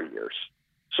 5 more years.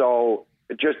 So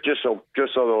just so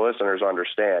the listeners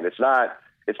understand, it's not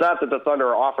that the Thunder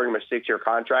are offering him a 6-year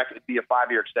contract. It'd be a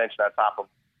 5-year extension on top of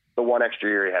the 1 extra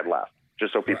year he had left,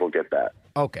 just so people get that.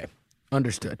 Okay.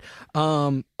 Understood.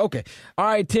 Okay. All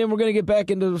right, Tim, we're going to get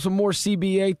back into some more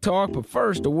CBA talk, but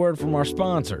first, a word from our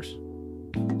sponsors.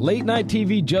 Late-night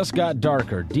TV just got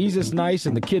darker. Desus Nice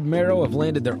and the Kid Mero have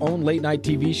landed their own late-night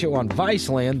TV show on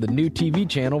Viceland, the new TV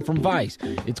channel from Vice.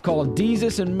 It's called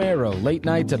Desus and Mero, late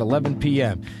nights at 11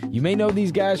 p.m. You may know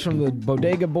these guys from the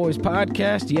Bodega Boys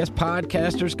podcast. Yes,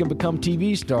 podcasters can become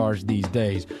TV stars these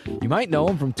days. You might know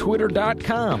them from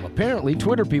Twitter.com. Apparently,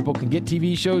 Twitter people can get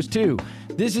TV shows too.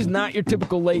 This is not your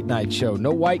typical late-night show.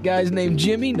 No white guys named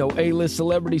Jimmy, no A-list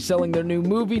celebrities selling their new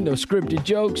movie, no scripted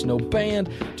jokes, no band,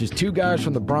 just 2 guys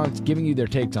from the Bronx giving you their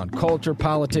takes on culture,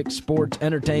 politics, sports,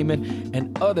 entertainment,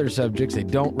 and other subjects they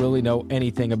don't really know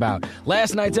anything about.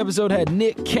 Last night's episode had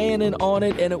Nick Cannon on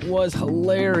it, and it was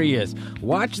hilarious.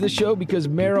 Watch the show because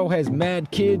Mero has mad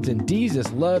kids, and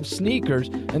Desus loves sneakers,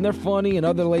 and they're funny, and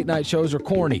other late-night shows are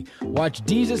corny. Watch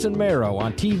Desus and Mero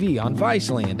on TV on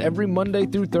Viceland every Monday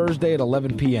through Thursday at 11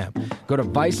 p.m. Go to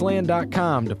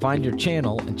Viceland.com to find your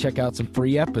channel and check out some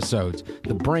free episodes.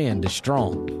 The brand is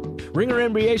strong. Ringer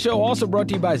NBA Show also brought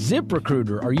to you by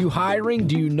ZipRecruiter. Are you hiring?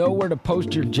 Do you know where to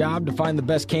post your job to find the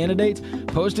best candidates?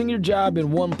 Posting your job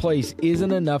in one place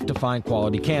isn't enough to find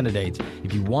quality candidates.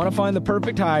 If you want to find the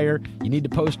perfect hire, you need to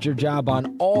post your job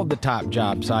on all the top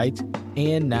job sites,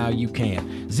 and now you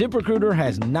can. ZipRecruiter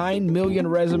has 9 million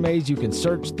resumes you can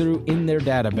search through in their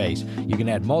database. You can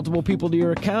add multiple people to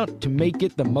your account to make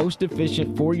it the most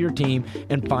efficient for your team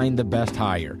and find the best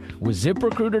hire. With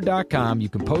ZipRecruiter.com, you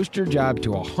can post your job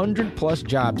to 100-plus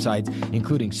job sites,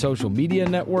 including social media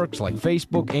networks like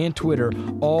Facebook and Twitter,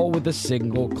 all with a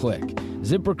single click.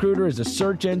 ZipRecruiter is a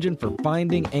search engine for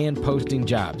finding and posting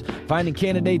jobs, finding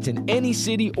candidates in any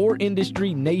city or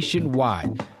industry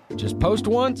nationwide. Just post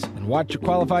once and watch your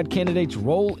qualified candidates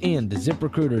roll into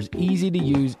ZipRecruiter's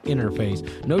easy-to-use interface.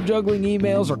 No juggling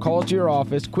emails or calls to your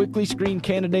office. Quickly screen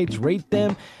candidates, rate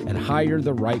them, and hire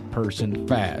the right person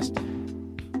fast.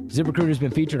 ZipRecruiter has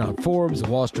been featured on Forbes, The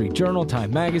Wall Street Journal,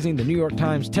 Time Magazine, The New York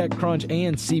Times, TechCrunch,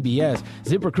 and CBS.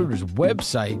 ZipRecruiter's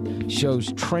website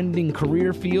shows trending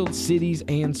career fields, cities,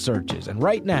 and searches. And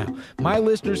right now, my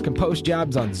listeners can post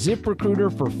jobs on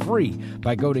ZipRecruiter for free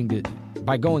by going to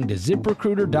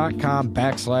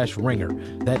ZipRecruiter.com/ringer.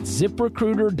 That's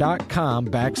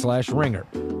ZipRecruiter.com/ringer.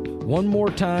 One more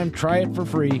time, try it for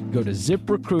free. Go to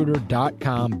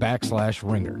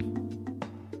ZipRecruiter.com/ringer.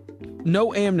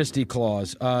 No amnesty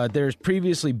clause. There's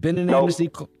previously been an amnesty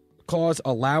clause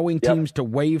allowing teams to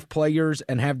waive players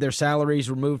and have their salaries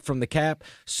removed from the cap.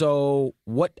 So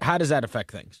how does that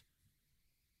affect things?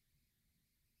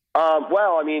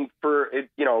 Well, I mean, there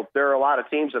are a lot of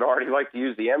teams that already like to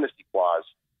use the amnesty clause.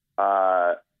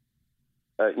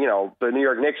 the New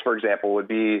York Knicks, for example, would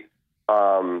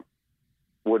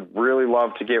really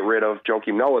love to get rid of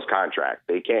Joakim Noah's contract.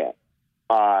 They can't.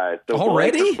 The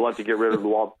Already? Lakers would love to get rid of the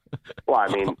Wall. Well, I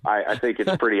mean, I think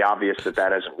it's pretty obvious that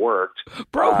hasn't worked.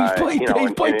 Bro, he's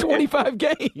played 25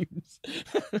 games.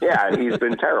 Yeah, and he's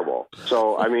been terrible.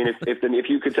 So, I mean, if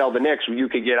you could tell the Knicks you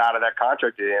could get out of that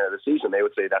contract at the end of the season, they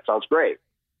would say that sounds great.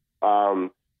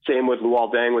 Same with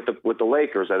Luol Deng with the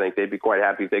Lakers. I think they'd be quite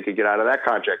happy if they could get out of that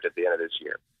contract at the end of this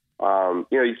year.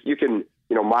 You can.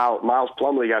 Miles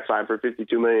Plumlee got signed for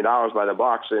 $52 million by the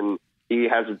Bucks, and he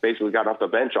hasn't basically gotten off the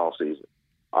bench all season.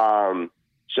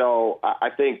 So I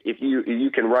think if you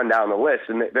can run down the list,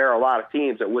 and there are a lot of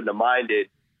teams that wouldn't have minded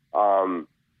having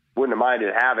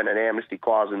an amnesty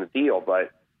clause in the deal,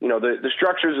 but the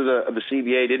structures of the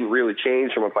CBA didn't really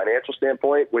change from a financial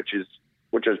standpoint, which is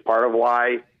part of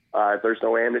why there's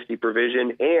no amnesty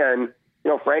provision. And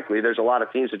frankly, there's a lot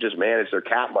of teams that just manage their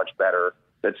cap much better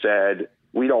that said,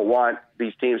 we don't want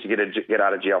these teams to get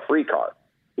out of jail free card.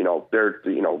 We don't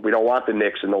want the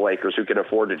Knicks and the Lakers who can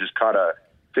afford to just cut a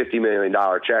 $50 million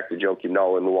check to Joakim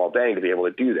Noah and Luol Deng to be able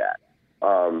to do that.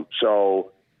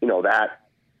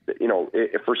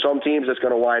 If for some teams it's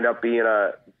going to wind up being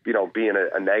a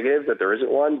negative that there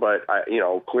isn't one, but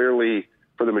clearly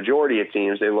for the majority of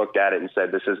teams, they looked at it and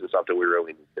said, this isn't something we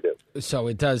really need to do. So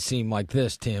it does seem like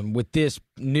this, Tim, with this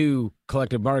new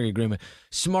collective bargaining agreement,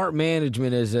 smart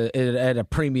management is at a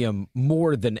premium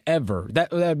more than ever.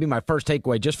 That would be my first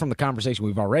takeaway just from the conversation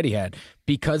we've already had.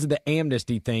 Because of the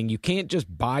amnesty thing, you can't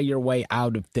just buy your way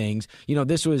out of things.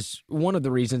 This was one of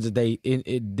the reasons that they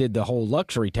did the whole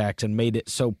luxury tax and made it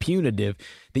so punitive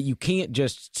that you can't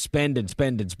just spend and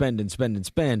spend and spend and spend and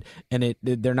spend and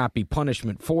there not be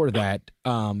punishment for that.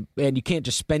 And you can't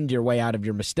just spend your way out of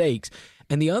your mistakes.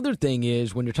 And the other thing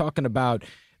is when you're talking about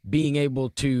being able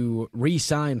to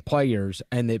re-sign players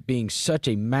and it being such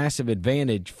a massive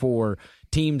advantage for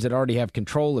teams that already have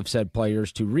control of said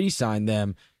players to re-sign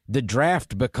them, the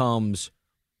draft becomes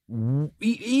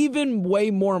even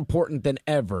way more important than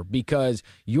ever to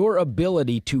your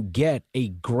ability to get a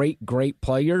great, great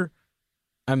player.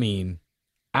 I mean,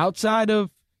 outside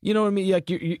of, like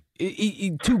to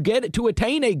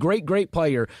attain a great, great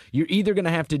player, you're either going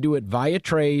to have to do it via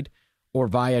trade or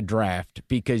via draft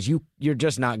because you're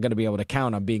just not going to be able to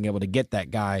count on being able to get that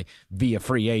guy via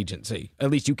free agency. At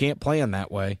least you can't plan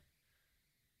that way.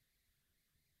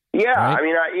 Yeah, right? I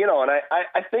mean,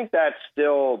 I think that's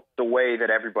still the way that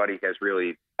everybody has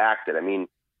really acted. I mean,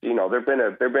 there've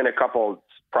been a couple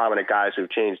prominent guys who've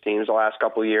changed teams the last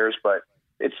couple of years, but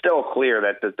it's still clear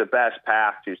that the best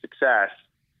path to success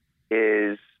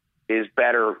is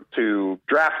better to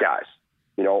draft guys,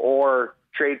 or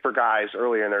trade for guys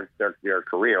earlier in their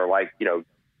career. Like, look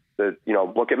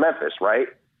at Memphis, right?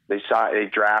 They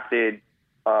drafted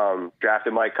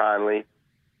Mike Conley,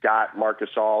 got Marc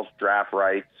Gasol's draft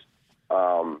rights,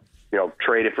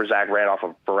 traded for Zach Randolph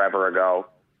forever ago.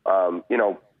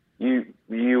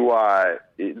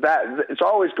 It's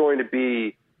always going to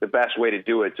be the best way to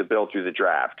do it to build through the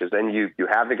draft, because then you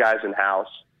have the guys in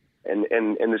house, and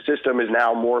the system is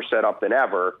now more set up than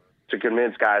ever to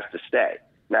convince guys to stay.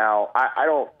 Now, I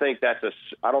don't think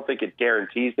it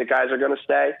guarantees that guys are going to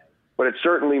stay, but it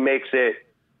certainly makes it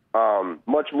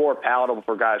much more palatable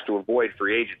for guys to avoid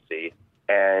free agency.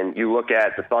 And you look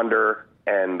at the Thunder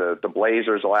and the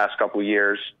Blazers the last couple of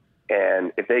years,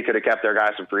 and if they could have kept their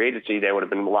guys in free agency, they would have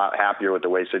been a lot happier with the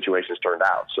way situations turned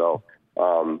out. So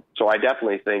I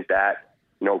definitely think that,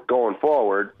 going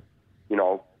forward,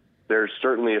 there's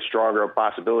certainly a stronger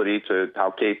possibility to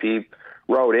how KP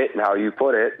wrote it and how you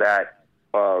put it that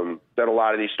a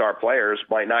lot of these star players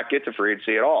might not get to free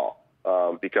agency at all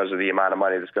because of the amount of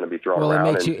money that's going to be thrown around.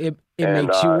 It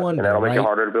makes you wonder, and that'll make right? it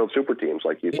harder to build super teams,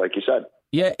 like you said.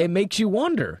 Yeah, it makes you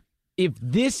wonder if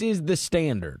this is the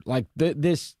standard. Like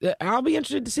this, I'll be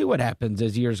interested to see what happens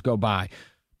as years go by.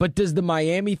 But does the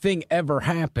Miami thing ever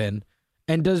happen?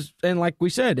 And like we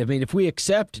said, I mean, if we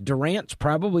accept Durant's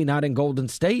probably not in Golden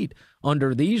State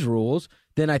under these rules,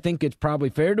 then I think it's probably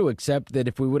fair to accept that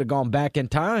if we would have gone back in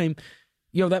time,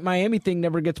 that Miami thing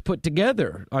never gets put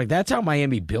together. Like, that's how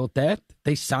Miami built that.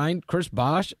 They signed Chris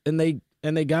Bosh and they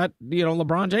got,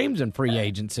 LeBron James in free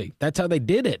agency. That's how they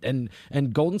did it. And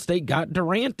Golden State got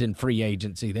Durant in free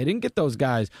agency. They didn't get those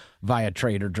guys via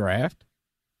trade or draft.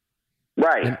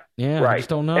 Right. Right. I just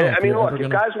don't know. And, I mean, look, if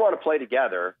guys want to play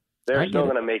together, they're still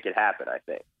going to make it happen, I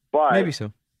think. But maybe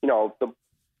so.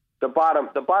 The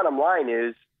bottom line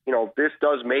is, this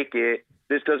does make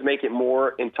it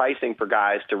more enticing for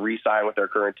guys to re-sign with their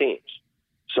current teams.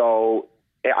 So,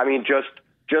 I mean, just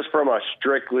from a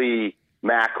strictly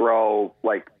macro,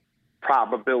 like,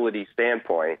 probability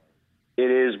standpoint,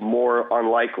 it is more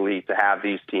unlikely to have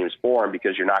these teams form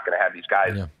because you're not going to have these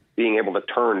guys being able to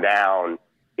turn down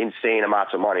insane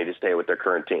amounts of money to stay with their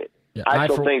current team. Yeah, I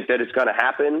still think that it's going to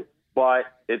happen, but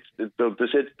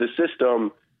the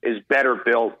system is better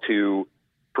built to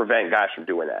prevent guys from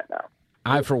doing that now.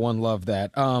 I, for one, love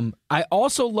that. I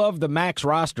also love the max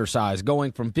roster size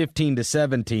going from 15 to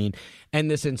 17 and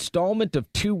this installment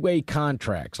of two-way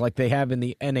contracts like they have in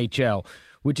the NHL,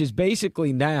 which is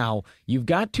basically now you've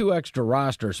got 2 extra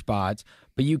roster spots,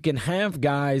 but you can have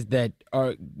guys that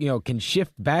are, can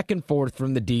shift back and forth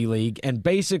from the D-League. And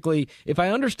basically, if I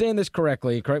understand this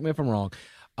correctly, correct me if I'm wrong,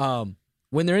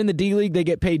 when they're in the D-League, they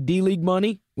get paid D-League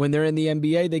money. When they're in the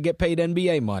NBA, they get paid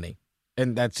NBA money.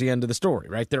 And that's the end of the story,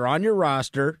 right? They're on your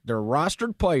roster. They're a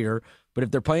rostered player, but if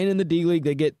they're playing in the D-League,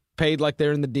 they get paid like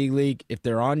they're in the D-League. If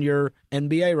they're on your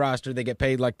NBA roster, they get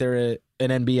paid like they're an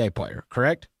NBA player,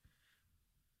 correct?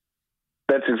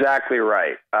 That's exactly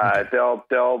right.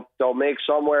 They'll make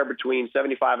somewhere between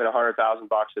 $75,000 and $100,000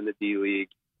 in the D-League,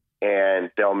 and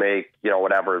they'll make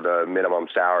whatever the minimum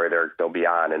salary they'll be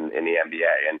on in the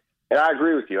NBA. And I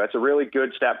agree with you. That's a really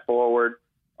good step forward.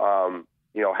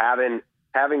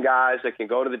 Having guys that can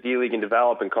go to the D-League and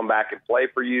develop and come back and play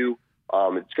for you,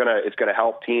 it's gonna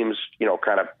help teams,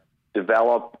 kind of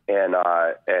develop and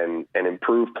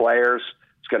improve players.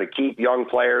 It's gonna keep young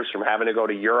players from having to go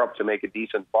to Europe to make a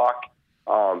decent buck,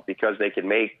 because they can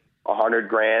make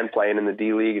 $100,000 playing in the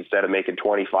D-League instead of making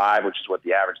 25, which is what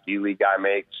the average D-League guy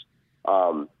makes.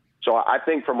 So I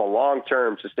think from a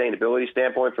long-term sustainability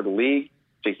standpoint for the league,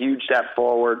 it's a huge step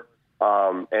forward.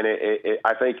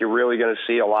 I think you're really going to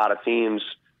see a lot of teams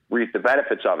reap the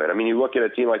benefits of it. I mean, you look at a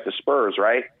team like the Spurs,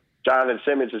 right? Jonathan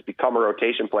Simmons has become a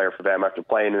rotation player for them after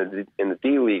playing in the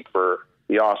D-League for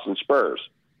the Austin Spurs.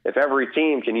 If every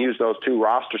team can use those 2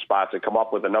 roster spots and come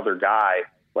up with another guy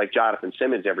like Jonathan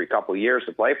Simmons every couple of years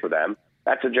to play for them,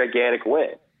 that's a gigantic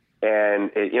win. And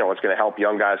it's going to help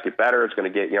young guys get better. It's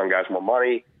going to get young guys more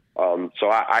money. So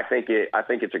I think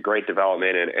it's a great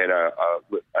development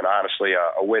and honestly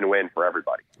a win-win for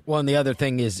everybody. Well, and the other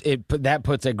thing is that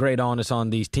puts a great onus on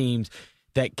these teams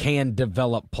that can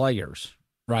develop players,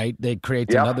 right? It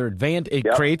creates another advantage.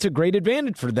 It creates a great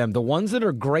advantage for them. The ones that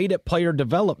are great at player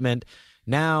development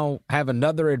now have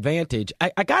another advantage.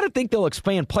 I got to think they'll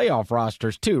expand playoff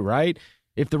rosters too, right?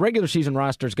 If the regular season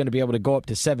roster is going to be able to go up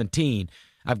to 17,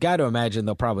 I've got to imagine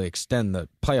they'll probably extend the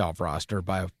playoff roster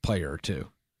by a player or two.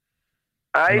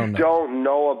 I don't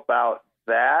know about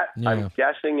that. Yeah. I'm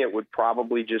guessing it would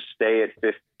probably just stay at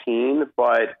 15,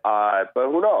 but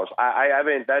who knows? I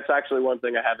haven't. That's actually one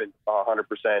thing I haven't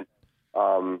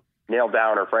 100% nailed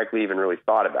down, or frankly even really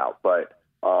thought about. But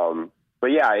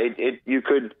yeah, you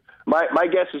could. My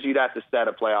guess is you'd have to set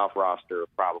a playoff roster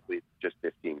of probably just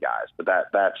 15 guys, but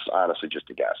that's honestly just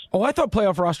a guess. Oh, I thought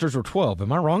playoff rosters were 12.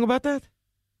 Am I wrong about that?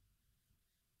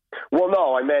 Well,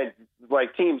 no, I meant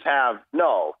teams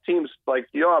like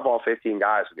you don't have all 15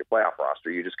 guys in your playoff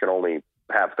roster. You just can only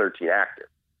have 13 active.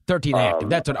 13 active.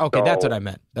 That's what I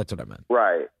meant. That's what I meant.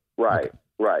 Right.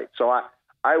 So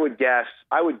I would guess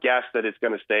that it's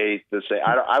going to stay the same.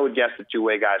 I would guess the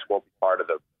 2-way guys won't be part of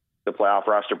the playoff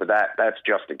roster, but that's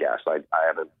just a guess. I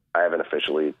haven't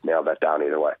officially nailed that down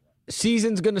either way.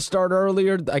 Season's going to start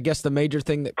earlier. I guess the major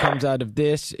thing that comes out of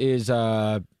this is,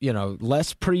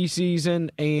 less preseason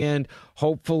and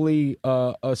hopefully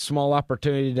a small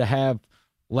opportunity to have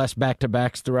less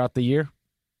back-to-backs throughout the year.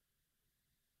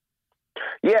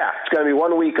 Yeah, it's going to be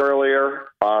 1 week earlier.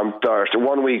 So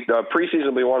 1 week. The preseason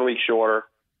will be 1 week shorter.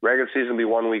 Regular season will be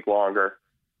 1 week longer.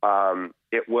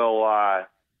 It will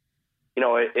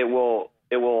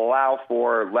allow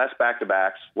for less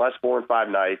back-to-backs, less 4 and 5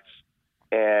 nights.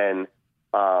 And,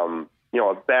 a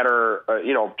better,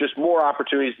 just more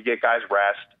opportunities to get guys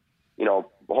rest,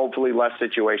 hopefully less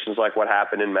situations like what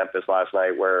happened in Memphis last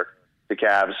night where the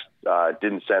Cavs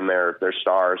didn't send their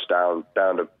stars down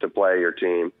to play your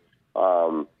team.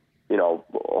 Hopefully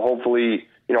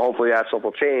that stuff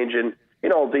will change. And, the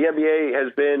NBA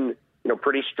has been,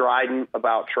 pretty strident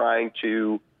about trying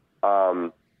to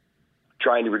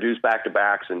reduce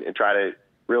back-to-backs and try to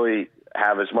really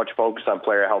have as much focus on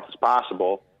player health as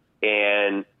possible.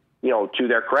 And, to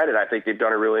their credit, I think they've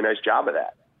done a really nice job of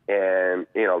that. And,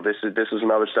 this is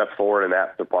another step forward in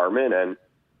that department. And,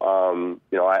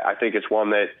 I think it's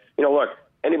one that, look,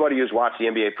 anybody who's watched the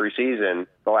NBA preseason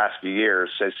the last few years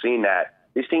has seen that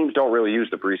these teams don't really use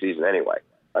the preseason anyway.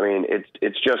 I mean,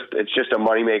 it's just a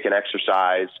money-making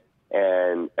exercise,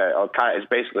 and it's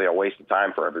basically a waste of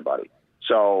time for everybody.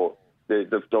 So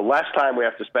the less time we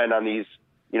have to spend on these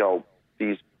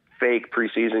fake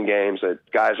preseason games that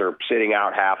guys are sitting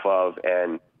out half of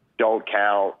and don't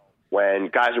count, when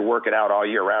guys are working out all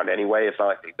year round anyway. It's not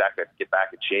like they exactly have to get back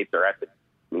in shape. They're at the,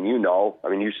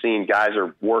 you've seen guys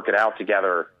are working out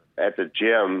together at the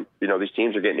gym. These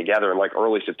teams are getting together in like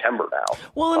early September now.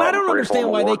 Well, and I don't understand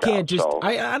why they can't just.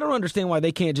 I don't understand why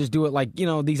they can't just do it like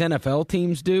these NFL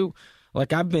teams do.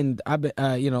 Like I've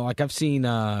seen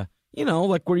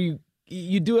like where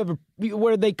you do have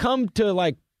where they come to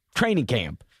like training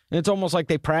camp. And it's almost like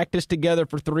they practice together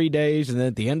for 3 days, and then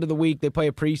at the end of the week, they play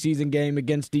a preseason game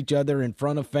against each other in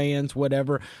front of fans,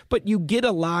 whatever. But you get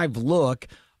a live look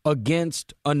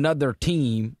against another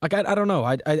team. Like I don't know.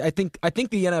 I think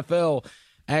the NFL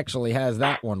actually has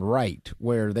that one right,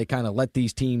 where they kind of let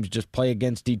these teams just play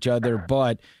against each other,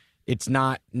 but it's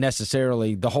not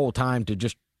necessarily the whole time to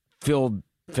just fill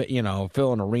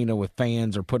an arena with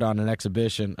fans or put on an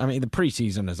exhibition. I mean, the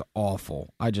preseason is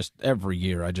awful. Every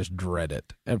year I just dread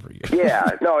it every year.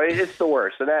 Yeah, no, it's the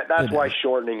worst, and that's why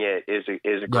shortening it is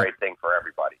a great thing for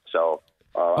everybody. So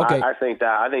okay. I think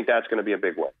that's going to be a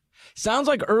big win. Sounds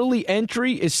like early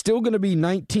entry is still going to be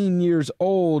 19 years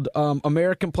old.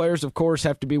 American players, of course,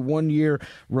 have to be 1 year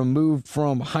removed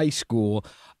from high school.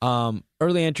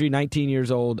 Early entry, 19 years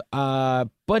old,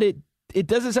 but it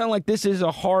doesn't sound like this is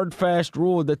a hard, fast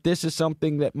rule, that this is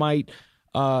something that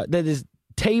that is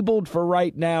tabled for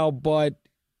right now, but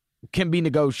can be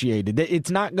negotiated.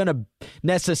 It's not going to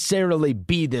necessarily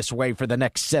be this way for the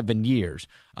next 7 years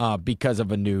because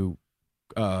of a new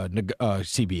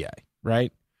CBA,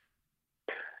 right?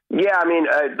 Yeah, I mean,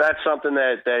 that's something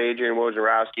that Adrian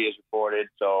Wojnarowski has reported,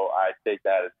 so I take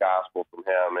that as gospel from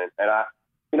him. And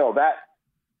that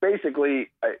basically,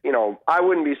 I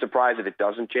wouldn't be surprised if it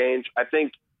doesn't change. I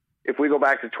think if we go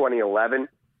back to 2011,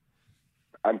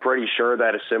 I'm pretty sure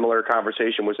that a similar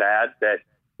conversation was had that,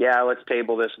 yeah, let's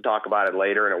table this and talk about it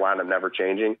later, and it wound up never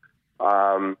changing.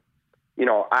 I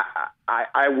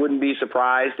wouldn't be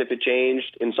surprised if it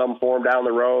changed in some form down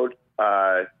the road.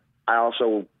 I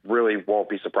also really won't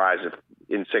be surprised if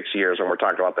in 6 years when we're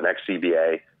talking about the next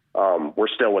CBA, we're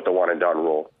still with the one and done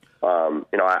rule.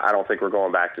 I don't think we're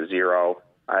going back to zero.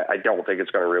 I don't think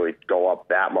it's going to really go up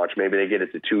that much. Maybe they get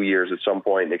it to 2 years at some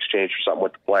point in exchange for something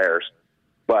with the players.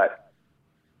 But,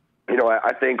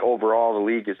 I think overall the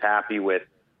league is happy with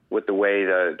the way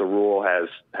the rule has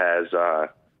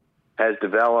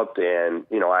developed. And,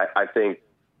 I think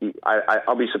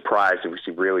I'll be surprised if we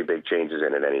see really big changes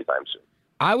in it anytime soon.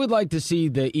 I would like to see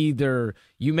either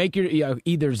you make your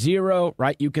either zero,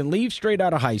 right? You can leave straight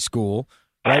out of high school,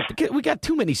 right? Because we got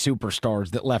too many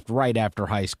superstars that left right after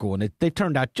high school, and they've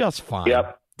turned out just fine.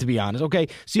 Yep. To be honest, okay?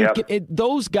 So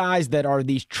those guys that are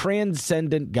these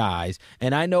transcendent guys,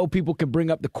 and I know people can bring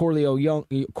up the Corleone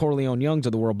Youngs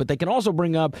of the world, but they can also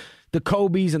bring up the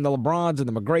Kobes and the LeBrons and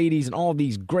the McGradys and all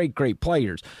these great, great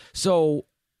players. So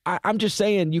I'm just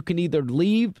saying you can either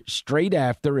leave straight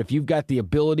after if you've got the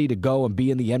ability to go and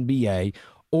be in the NBA,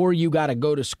 or you got to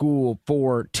go to school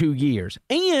for 2 years.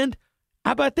 And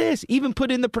how about this? Even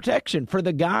put in the protection for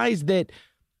the guys that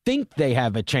think they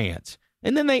have a chance.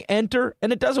 And then they enter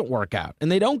and it doesn't work out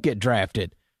and they don't get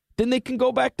drafted. Then they can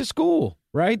go back to school,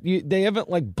 right? They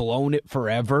haven't blown it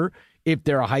forever if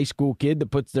they're a high school kid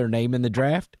that puts their name in the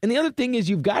draft. And the other thing is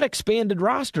you've got expanded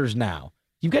rosters now.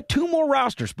 You've got 2 more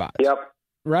roster spots. Yep.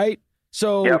 Right?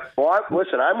 So Well,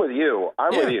 listen, I'm with you.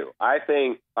 With you. I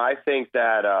think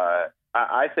that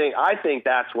I think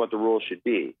that's what the rule should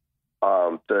be.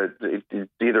 It's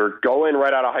either go in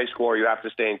right out of high school or you have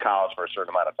to stay in college for a certain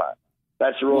amount of time.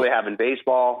 That's the rule they have in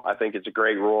baseball. I think it's a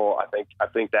great rule. I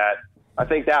think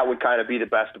that would kind of be the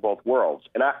best of both worlds.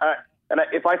 And I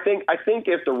think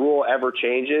if the rule ever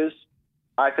changes,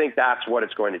 I think that's what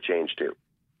it's going to change to.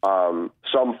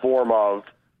 Some form of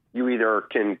you either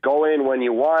can go in when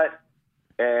you want,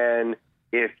 and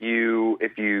if you or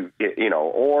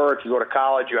if you go to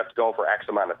college, you have to go for X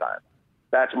amount of time.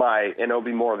 And it'll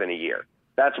be more than a year.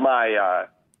 That's my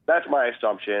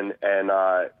assumption, and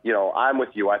I'm with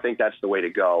you. I think that's the way to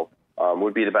go.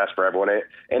 Would be the best for everyone.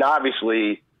 And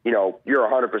obviously, you're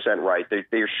 100% right.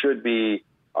 There should be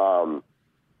a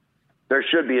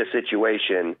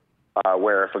situation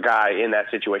where if a guy in that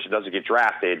situation doesn't get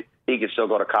drafted, he can still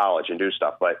go to college and do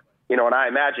stuff. But and I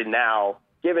imagine now,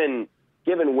 given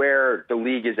where the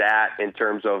league is at in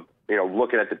terms of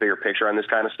looking at the bigger picture on this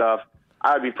kind of stuff,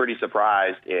 I would be pretty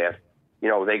surprised if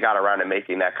they got around to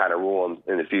making that kind of rule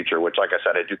in the future, which, like I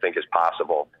said, I do think is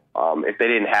possible. If they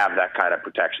didn't have that kind of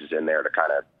protections in there to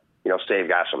kind of, save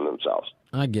guys from themselves.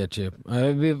 I get you.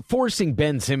 Forcing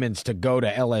Ben Simmons to go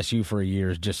to LSU for a year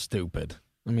is just stupid.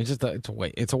 I mean,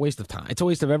 it's a waste of time. It's a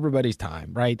waste of everybody's time,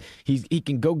 right? He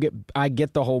can go get. I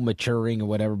get the whole maturing or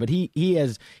whatever, but he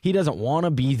doesn't want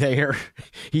to be there.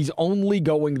 He's only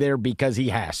going there because he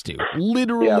has to.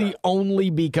 Literally only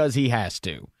because he has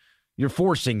to. You're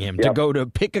forcing him to go to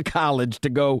pick a college to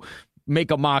go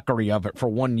make a mockery of it for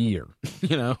 1 year.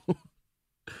 You know.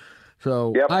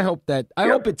 So I hope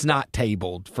it's not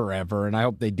tabled forever, and I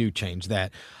hope they do change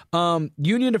that.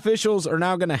 Union officials are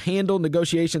now going to handle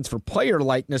negotiations for player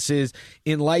likenesses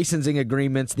in licensing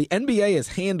agreements. The NBA has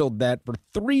handled that for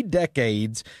 3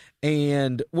 decades,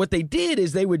 and what they did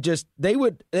is they would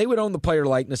own the player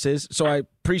likenesses. So I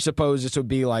presuppose this would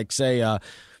be like, say,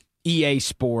 EA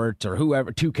Sports or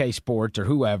whoever, 2K Sports or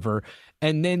whoever,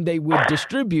 and then they would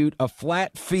distribute a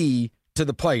flat fee to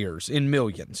the players in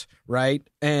millions, right?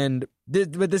 But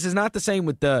this is not the same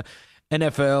with the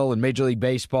NFL and Major League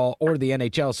Baseball or the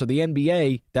NHL. So the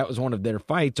NBA, that was one of their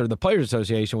fights, or the Players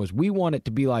Association, was we want it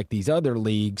to be like these other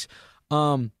leagues.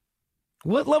 What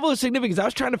level of significance? I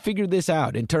was trying to figure this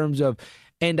out in terms of,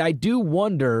 and I do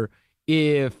wonder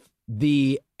if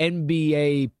the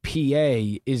NBA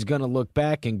PA is going to look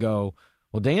back and go,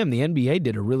 well, damn, the NBA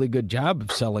did a really good job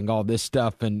of selling all this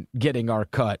stuff and getting our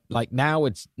cut. Like now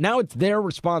it's their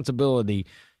responsibility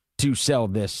to sell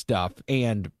this stuff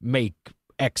and make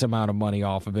X amount of money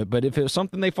off of it. But if it was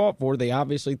something they fought for, they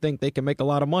obviously think they can make a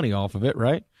lot of money off of it,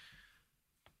 right?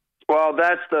 Well,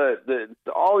 that's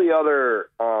all the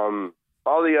other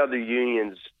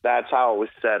unions. That's how it was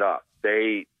set up.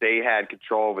 They had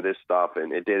control over this stuff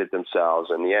and it did it themselves.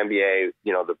 And the NBA,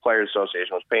 the Players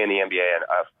Association was paying the NBA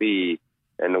a fee.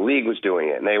 And the league was doing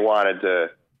it, and they wanted to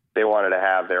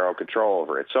have their own control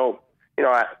over it. So,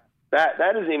 that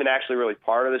isn't even actually really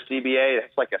part of the CBA.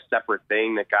 It's like a separate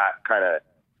thing that got kind of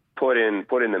put in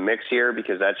the mix here,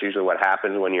 because that's usually what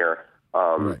happens when you're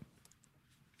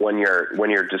when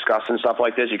you're discussing stuff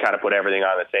like this. You kind of put everything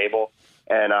on the table,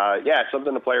 and it's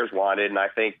something the players wanted, and I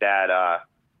think that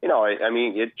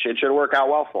it should work out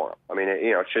well for them. I mean,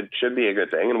 it should be a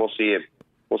good thing, and we'll see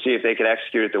if they can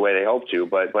execute it the way they hope to.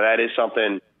 But that is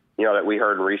something, that we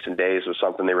heard in recent days was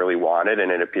something they really wanted, and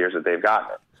it appears that they've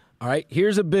gotten it. All right,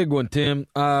 here's a big one, Tim.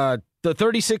 The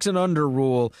 36 and under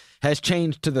rule has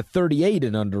changed to the 38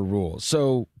 and under rule.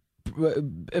 So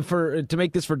to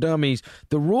make this for dummies,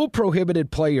 the rule prohibited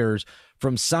players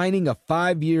from signing a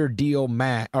 5-year deal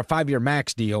or 5-year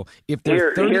max deal if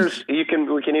they're 30. We can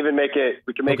make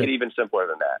it even simpler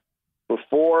than that.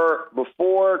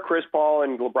 Before Chris Paul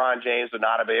and LeBron James would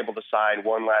not have been able to sign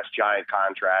one last giant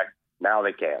contract. Now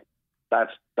they can.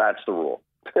 That's the rule.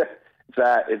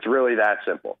 It's really that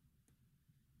simple.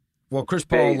 Well, Chris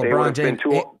Paul, LeBron James,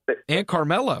 and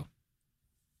Carmelo.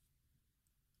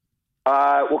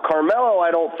 Well, Carmelo,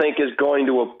 I don't think is going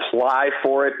to apply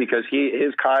for it because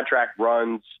his contract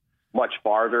runs much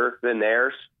farther than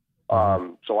theirs.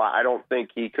 So I don't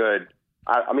think he could.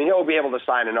 I mean, he'll be able to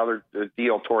sign another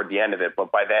deal toward the end of it,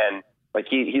 but by then, like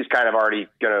he's kind of already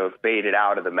going to fade it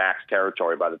out of the max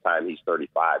territory by the time he's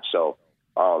 35. So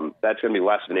that's going to be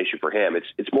less of an issue for him.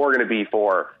 It's more going to be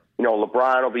for,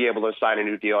 LeBron will be able to sign a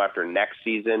new deal after next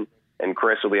season, and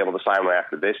Chris will be able to sign one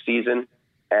after this season.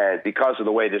 And because of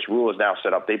the way this rule is now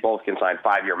set up, they both can sign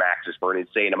 5-year maxes for an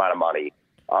insane amount of money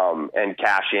and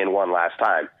cash in one last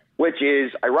time. Which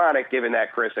is ironic, given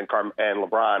that Chris and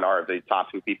LeBron are the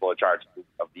top 2 people in charge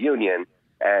of the union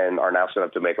and are now set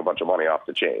up to make a bunch of money off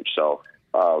the change. So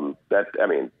that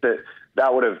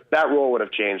rule would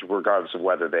have changed regardless of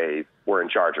whether they were in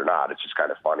charge or not. It's just kind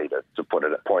of funny to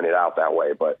point it out that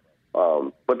way. But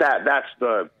that's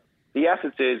the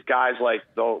essence is guys like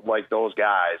those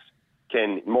guys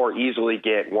can more easily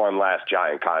get one last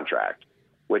giant contract,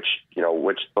 which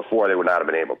before they would not have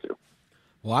been able to.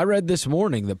 Well, I read this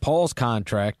morning that Paul's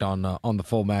contract on the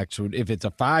full max, if it's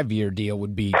a 5-year deal,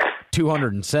 would be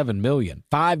 $207 million.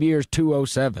 5 years,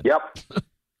 $207. Yep.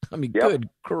 I mean, good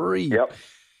grief. Yep.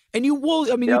 And you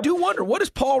do wonder, what is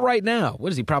Paul right now?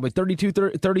 What is he, probably 32,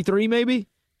 33 maybe?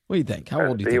 What do you think? How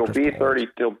old do you think Chris Paul is?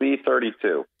 He'll be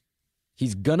 32.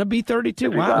 He's going to be 32?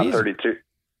 If he's not 32.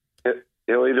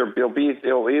 He'll either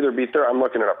be 30. I'm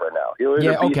looking it up right now. He'll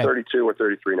either be 32 or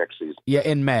 33 next season. Yeah,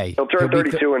 in May. He'll turn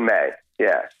 32 in May.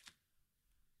 Yeah.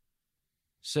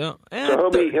 So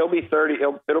he'll be 30.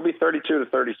 It'll be 32 to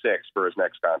 36 for his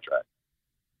next contract.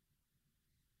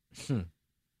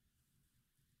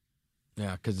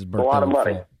 Yeah, because his birthday. A lot of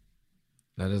money. Fall.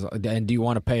 That is, and do you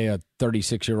want to pay a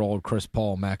 36-year-old Chris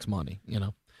Paul max money?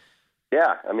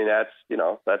 Yeah, I mean that's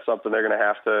something they're going to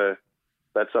have to.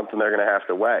 That's something they're going to have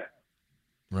to weigh.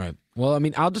 Right. Well, I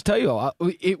mean, I'll just tell you,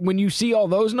 when you see all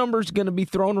those numbers going to be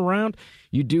thrown around,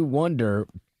 you do wonder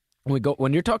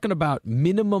when you're talking about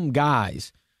minimum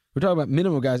guys, we're talking about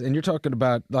minimum guys, and you're talking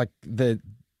about like the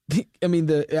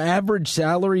average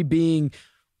salary being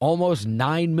almost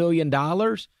 $9 million.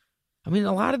 I mean,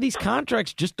 a lot of these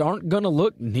contracts just aren't going to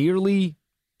look nearly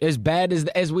as bad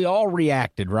as we all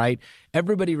reacted, right?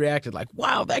 Everybody reacted like,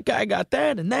 wow, that guy got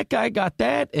that and that guy got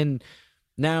that. And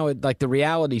now like the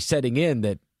reality setting in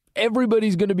that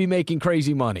everybody's going to be making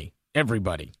crazy money.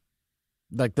 Everybody.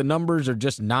 Like the numbers are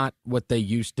just not what they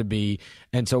used to be.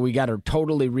 And so we got to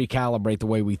totally recalibrate the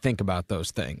way we think about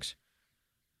those things.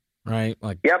 Right?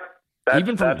 Like, yep.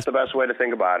 That's the best way to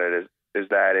think about it is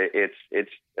that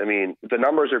it's I mean, the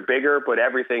numbers are bigger, but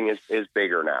everything is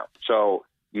bigger now. So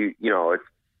it's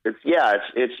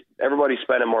everybody's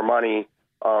spending more money,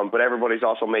 but everybody's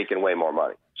also making way more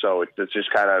money. So it's just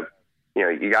kind of,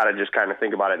 you got to just kind of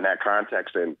think about it in that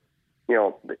context. And,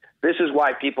 this is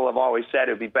why people have always said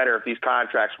it would be better if these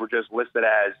contracts were just listed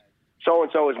as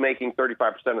so-and-so is making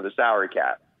 35% of the salary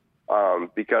cap.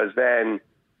 Because then,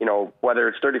 whether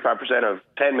it's 35% of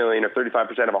 10 million or 35%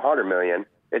 of 100 million,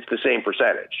 it's the same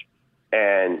percentage.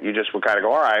 And you just would kind of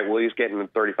go, all right, well, he's getting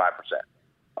 35%.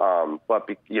 But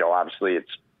obviously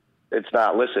it's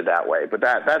not listed that way, but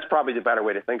that's probably the better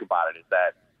way to think about it is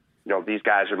that, these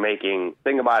guys are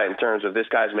think about it in terms of this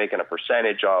guy's making a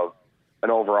percentage of an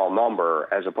overall number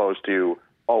as opposed to,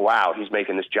 oh, wow, he's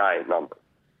making this giant number.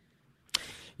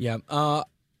 Yeah.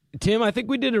 Tim, I think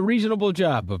we did a reasonable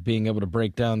job of being able to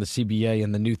break down the CBA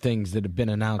and the new things that have been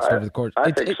announced over the course. I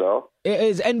think so.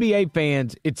 As NBA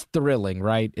fans, it's thrilling,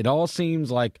 right? It all seems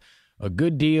like a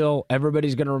good deal.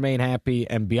 Everybody's going to remain happy.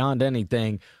 And beyond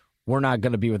anything, we're not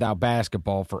going to be without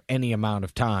basketball for any amount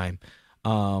of time,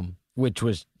 which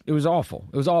was awful.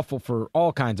 It was awful for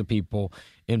all kinds of people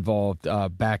involved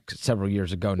back several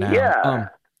years ago now.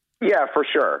 Yeah, for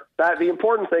sure. The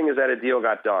important thing is that a deal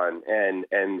got done, and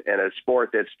a sport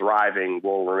that's thriving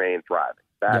will remain thriving.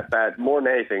 That more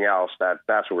than anything else, that's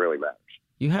what really matters.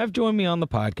 You have joined me on the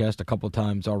podcast a couple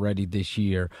times already this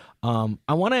year.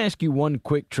 I want to ask you one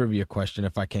quick trivia question,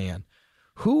 if I can.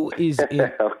 Who is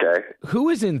in, okay? Who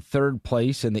is in third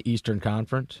place in the Eastern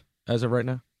Conference as of right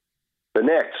now? The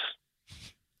Knicks.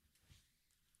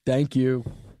 Thank you.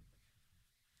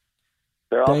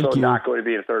 They're also not going to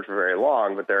be in third for very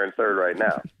long, but they're in third right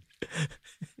now.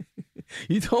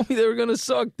 You told me they were going to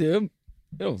suck, Tim.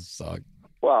 They don't suck.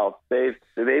 Well, they've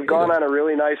gone on a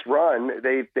really nice run.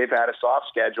 They've had a soft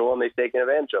schedule, and they've taken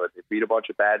advantage of it. They beat a bunch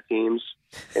of bad teams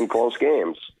in close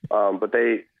games. But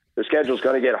the schedule's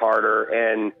going to get harder,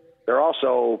 and they're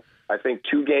also, I think,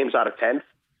 2 games out of 10th.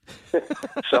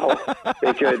 So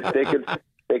they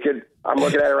could. I'm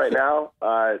looking at it right now.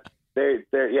 They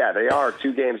are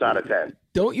 2 games out of 10.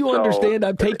 Don't you understand?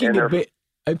 I'm taking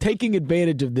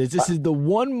advantage of this. This is the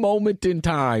one moment in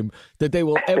time that they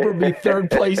will ever be third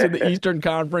place in the Eastern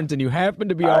Conference, and you happen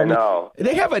to be on. I know.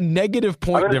 They have a negative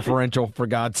point differential, for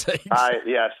God's sakes. I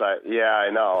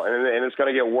know. And it's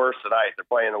going to get worse tonight. They're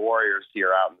playing the Warriors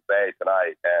here out in the Bay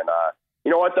tonight. And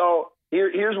you know what, though?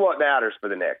 Here's what matters for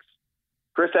the Knicks.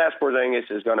 Kristaps Porzingis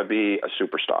is going to be a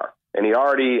superstar. And he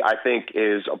already, I think,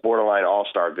 is a borderline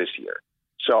all-star this year.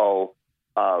 So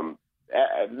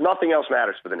nothing else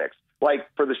matters for the Knicks. Like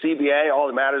for the CBA, all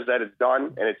that matters is that it's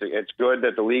done, and it's good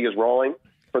that the league is rolling.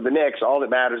 For the Knicks, all that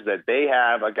matters is that they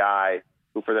have a guy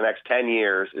who for the next 10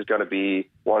 years is going to be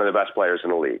one of the best players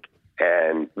in the league.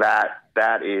 And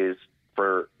that is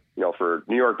for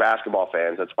New York basketball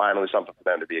fans, that's finally something for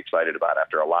them to be excited about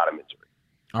after a lot of misery.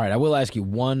 All right, I will ask you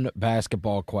one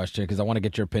basketball question because I want to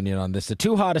get your opinion on this. The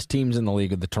 2 hottest teams in the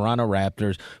league are the Toronto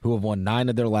Raptors, who have won 9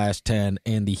 of their last 10,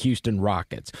 and the Houston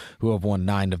Rockets, who have won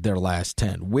 9 of their last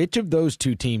 10. Which of those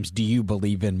 2 teams do you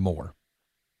believe in more?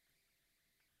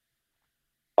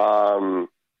 Who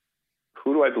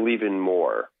do I believe in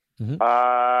more? Mm-hmm.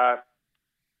 I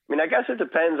guess it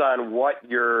depends on what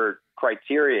your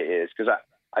criteria is, because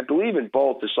I believe in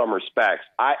both to some respects.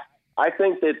 I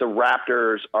think that the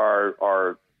Raptors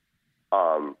are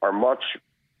much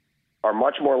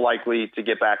more likely to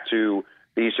get back to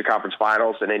the Eastern Conference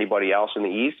Finals than anybody else in the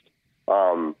East.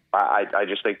 I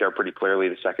just think they're pretty clearly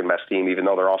the second best team, even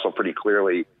though they're also pretty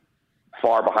clearly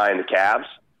far behind the Cavs.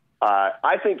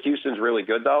 I think Houston's really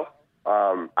good, though.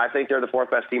 I think they're the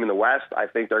 4th best team in the West. I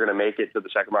think they're going to make it to the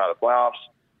second round of the playoffs.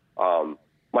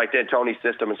 Mike D'Antoni's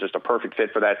system is just a perfect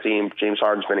fit for that team. James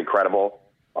Harden's been incredible.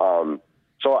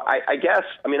 So I guess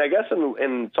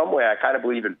in some way I kind of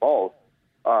believe in both,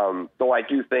 though I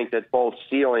do think that both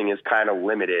ceiling is kind of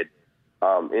limited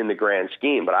in the grand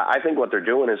scheme. But I think what they're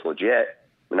doing is legit.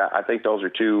 I think those are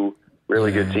 2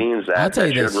 really good teams that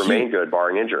should remain good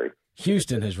barring injury.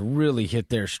 Houston has really hit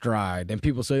their stride, and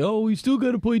people say, "Oh, we still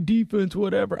got to play defense,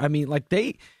 whatever." I mean, like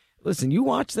listen. You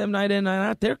watch them night in, night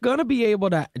out. They're gonna be able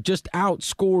to just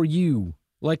outscore you.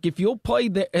 Like if you'll play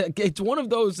it's one of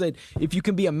those that if you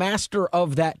can be a master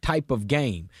of that type of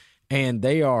game, and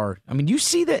they are. I mean, you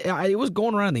see that it was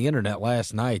going around the internet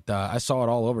last night. I saw it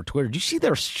all over Twitter. Did you see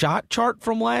their shot chart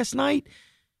from last night?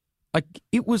 Like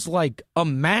it was like a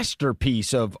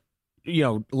masterpiece of,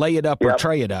 lay it up or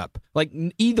tray it up. Like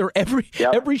either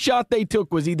every shot they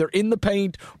took was either in the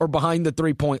paint or behind the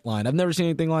 3-point line. I've never seen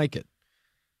anything like it.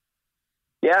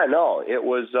 Yeah, no, it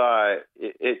was. I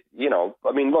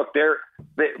mean, look,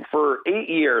 for 8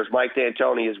 years, Mike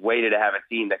D'Antoni has waited to have a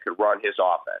team that could run his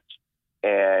offense,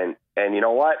 and you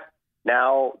know what?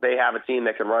 Now they have a team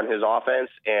that can run his offense,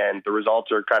 and the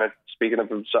results are kind of speaking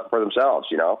for themselves.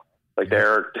 Like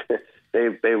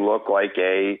they look like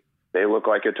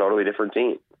a totally different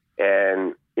team,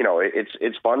 and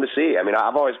it's fun to see. I mean,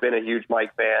 I've always been a huge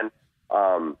Mike fan.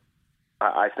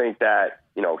 I think that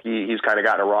he's kind of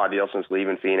gotten a raw deal since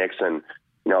leaving Phoenix, and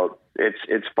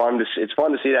it's fun to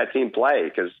see that team play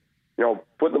because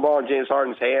putting the ball in James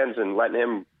Harden's hands and letting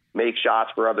him make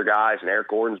shots for other guys, and Eric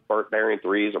Gordon's burying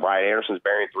threes, and Ryan Anderson's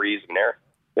burying threes, and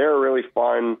they're a really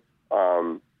fun.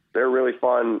 They're a really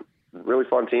fun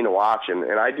team to watch,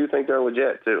 and I do think they're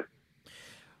legit too.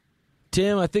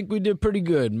 Tim, I think we did pretty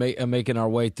good making our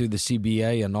way through the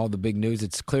CBA and all the big news.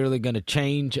 It's clearly going to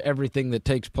change everything that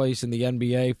takes place in the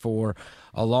NBA for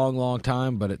a long, long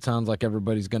time, but it sounds like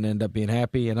everybody's going to end up being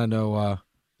happy, and I know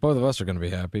both of us are going to be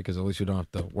happy because at least we don't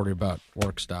have to worry about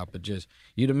work stoppages.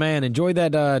 You the man. Enjoy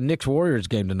that Knicks-Warriors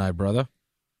game tonight, brother.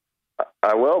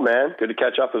 I will, man. Good to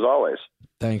catch up as always.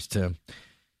 Thanks, Tim.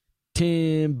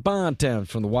 Tim Bontemps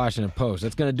from the Washington Post.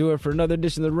 That's going to do it for another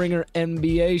edition of the Ringer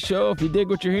NBA show. If you dig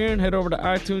what you're hearing, head over to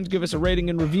iTunes, give us a rating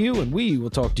and review, and we will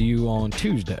talk to you on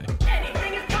Tuesday.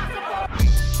 Anything is possible.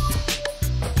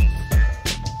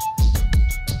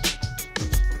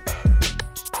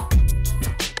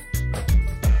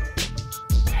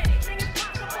 Anything is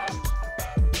possible.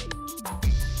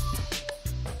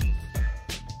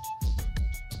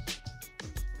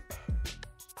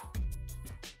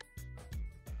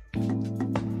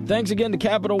 Thanks again to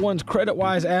Capital One's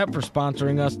CreditWise app for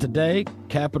sponsoring us today.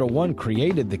 Capital One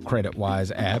created the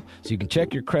CreditWise app so you can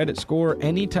check your credit score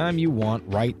anytime you want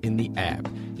right in the app.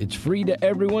 It's free to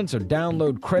everyone, so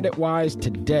download CreditWise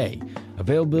today.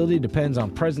 Availability depends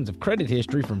on presence of credit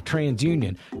history from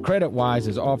TransUnion. CreditWise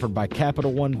is offered by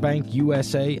Capital One Bank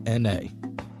USA, N.A.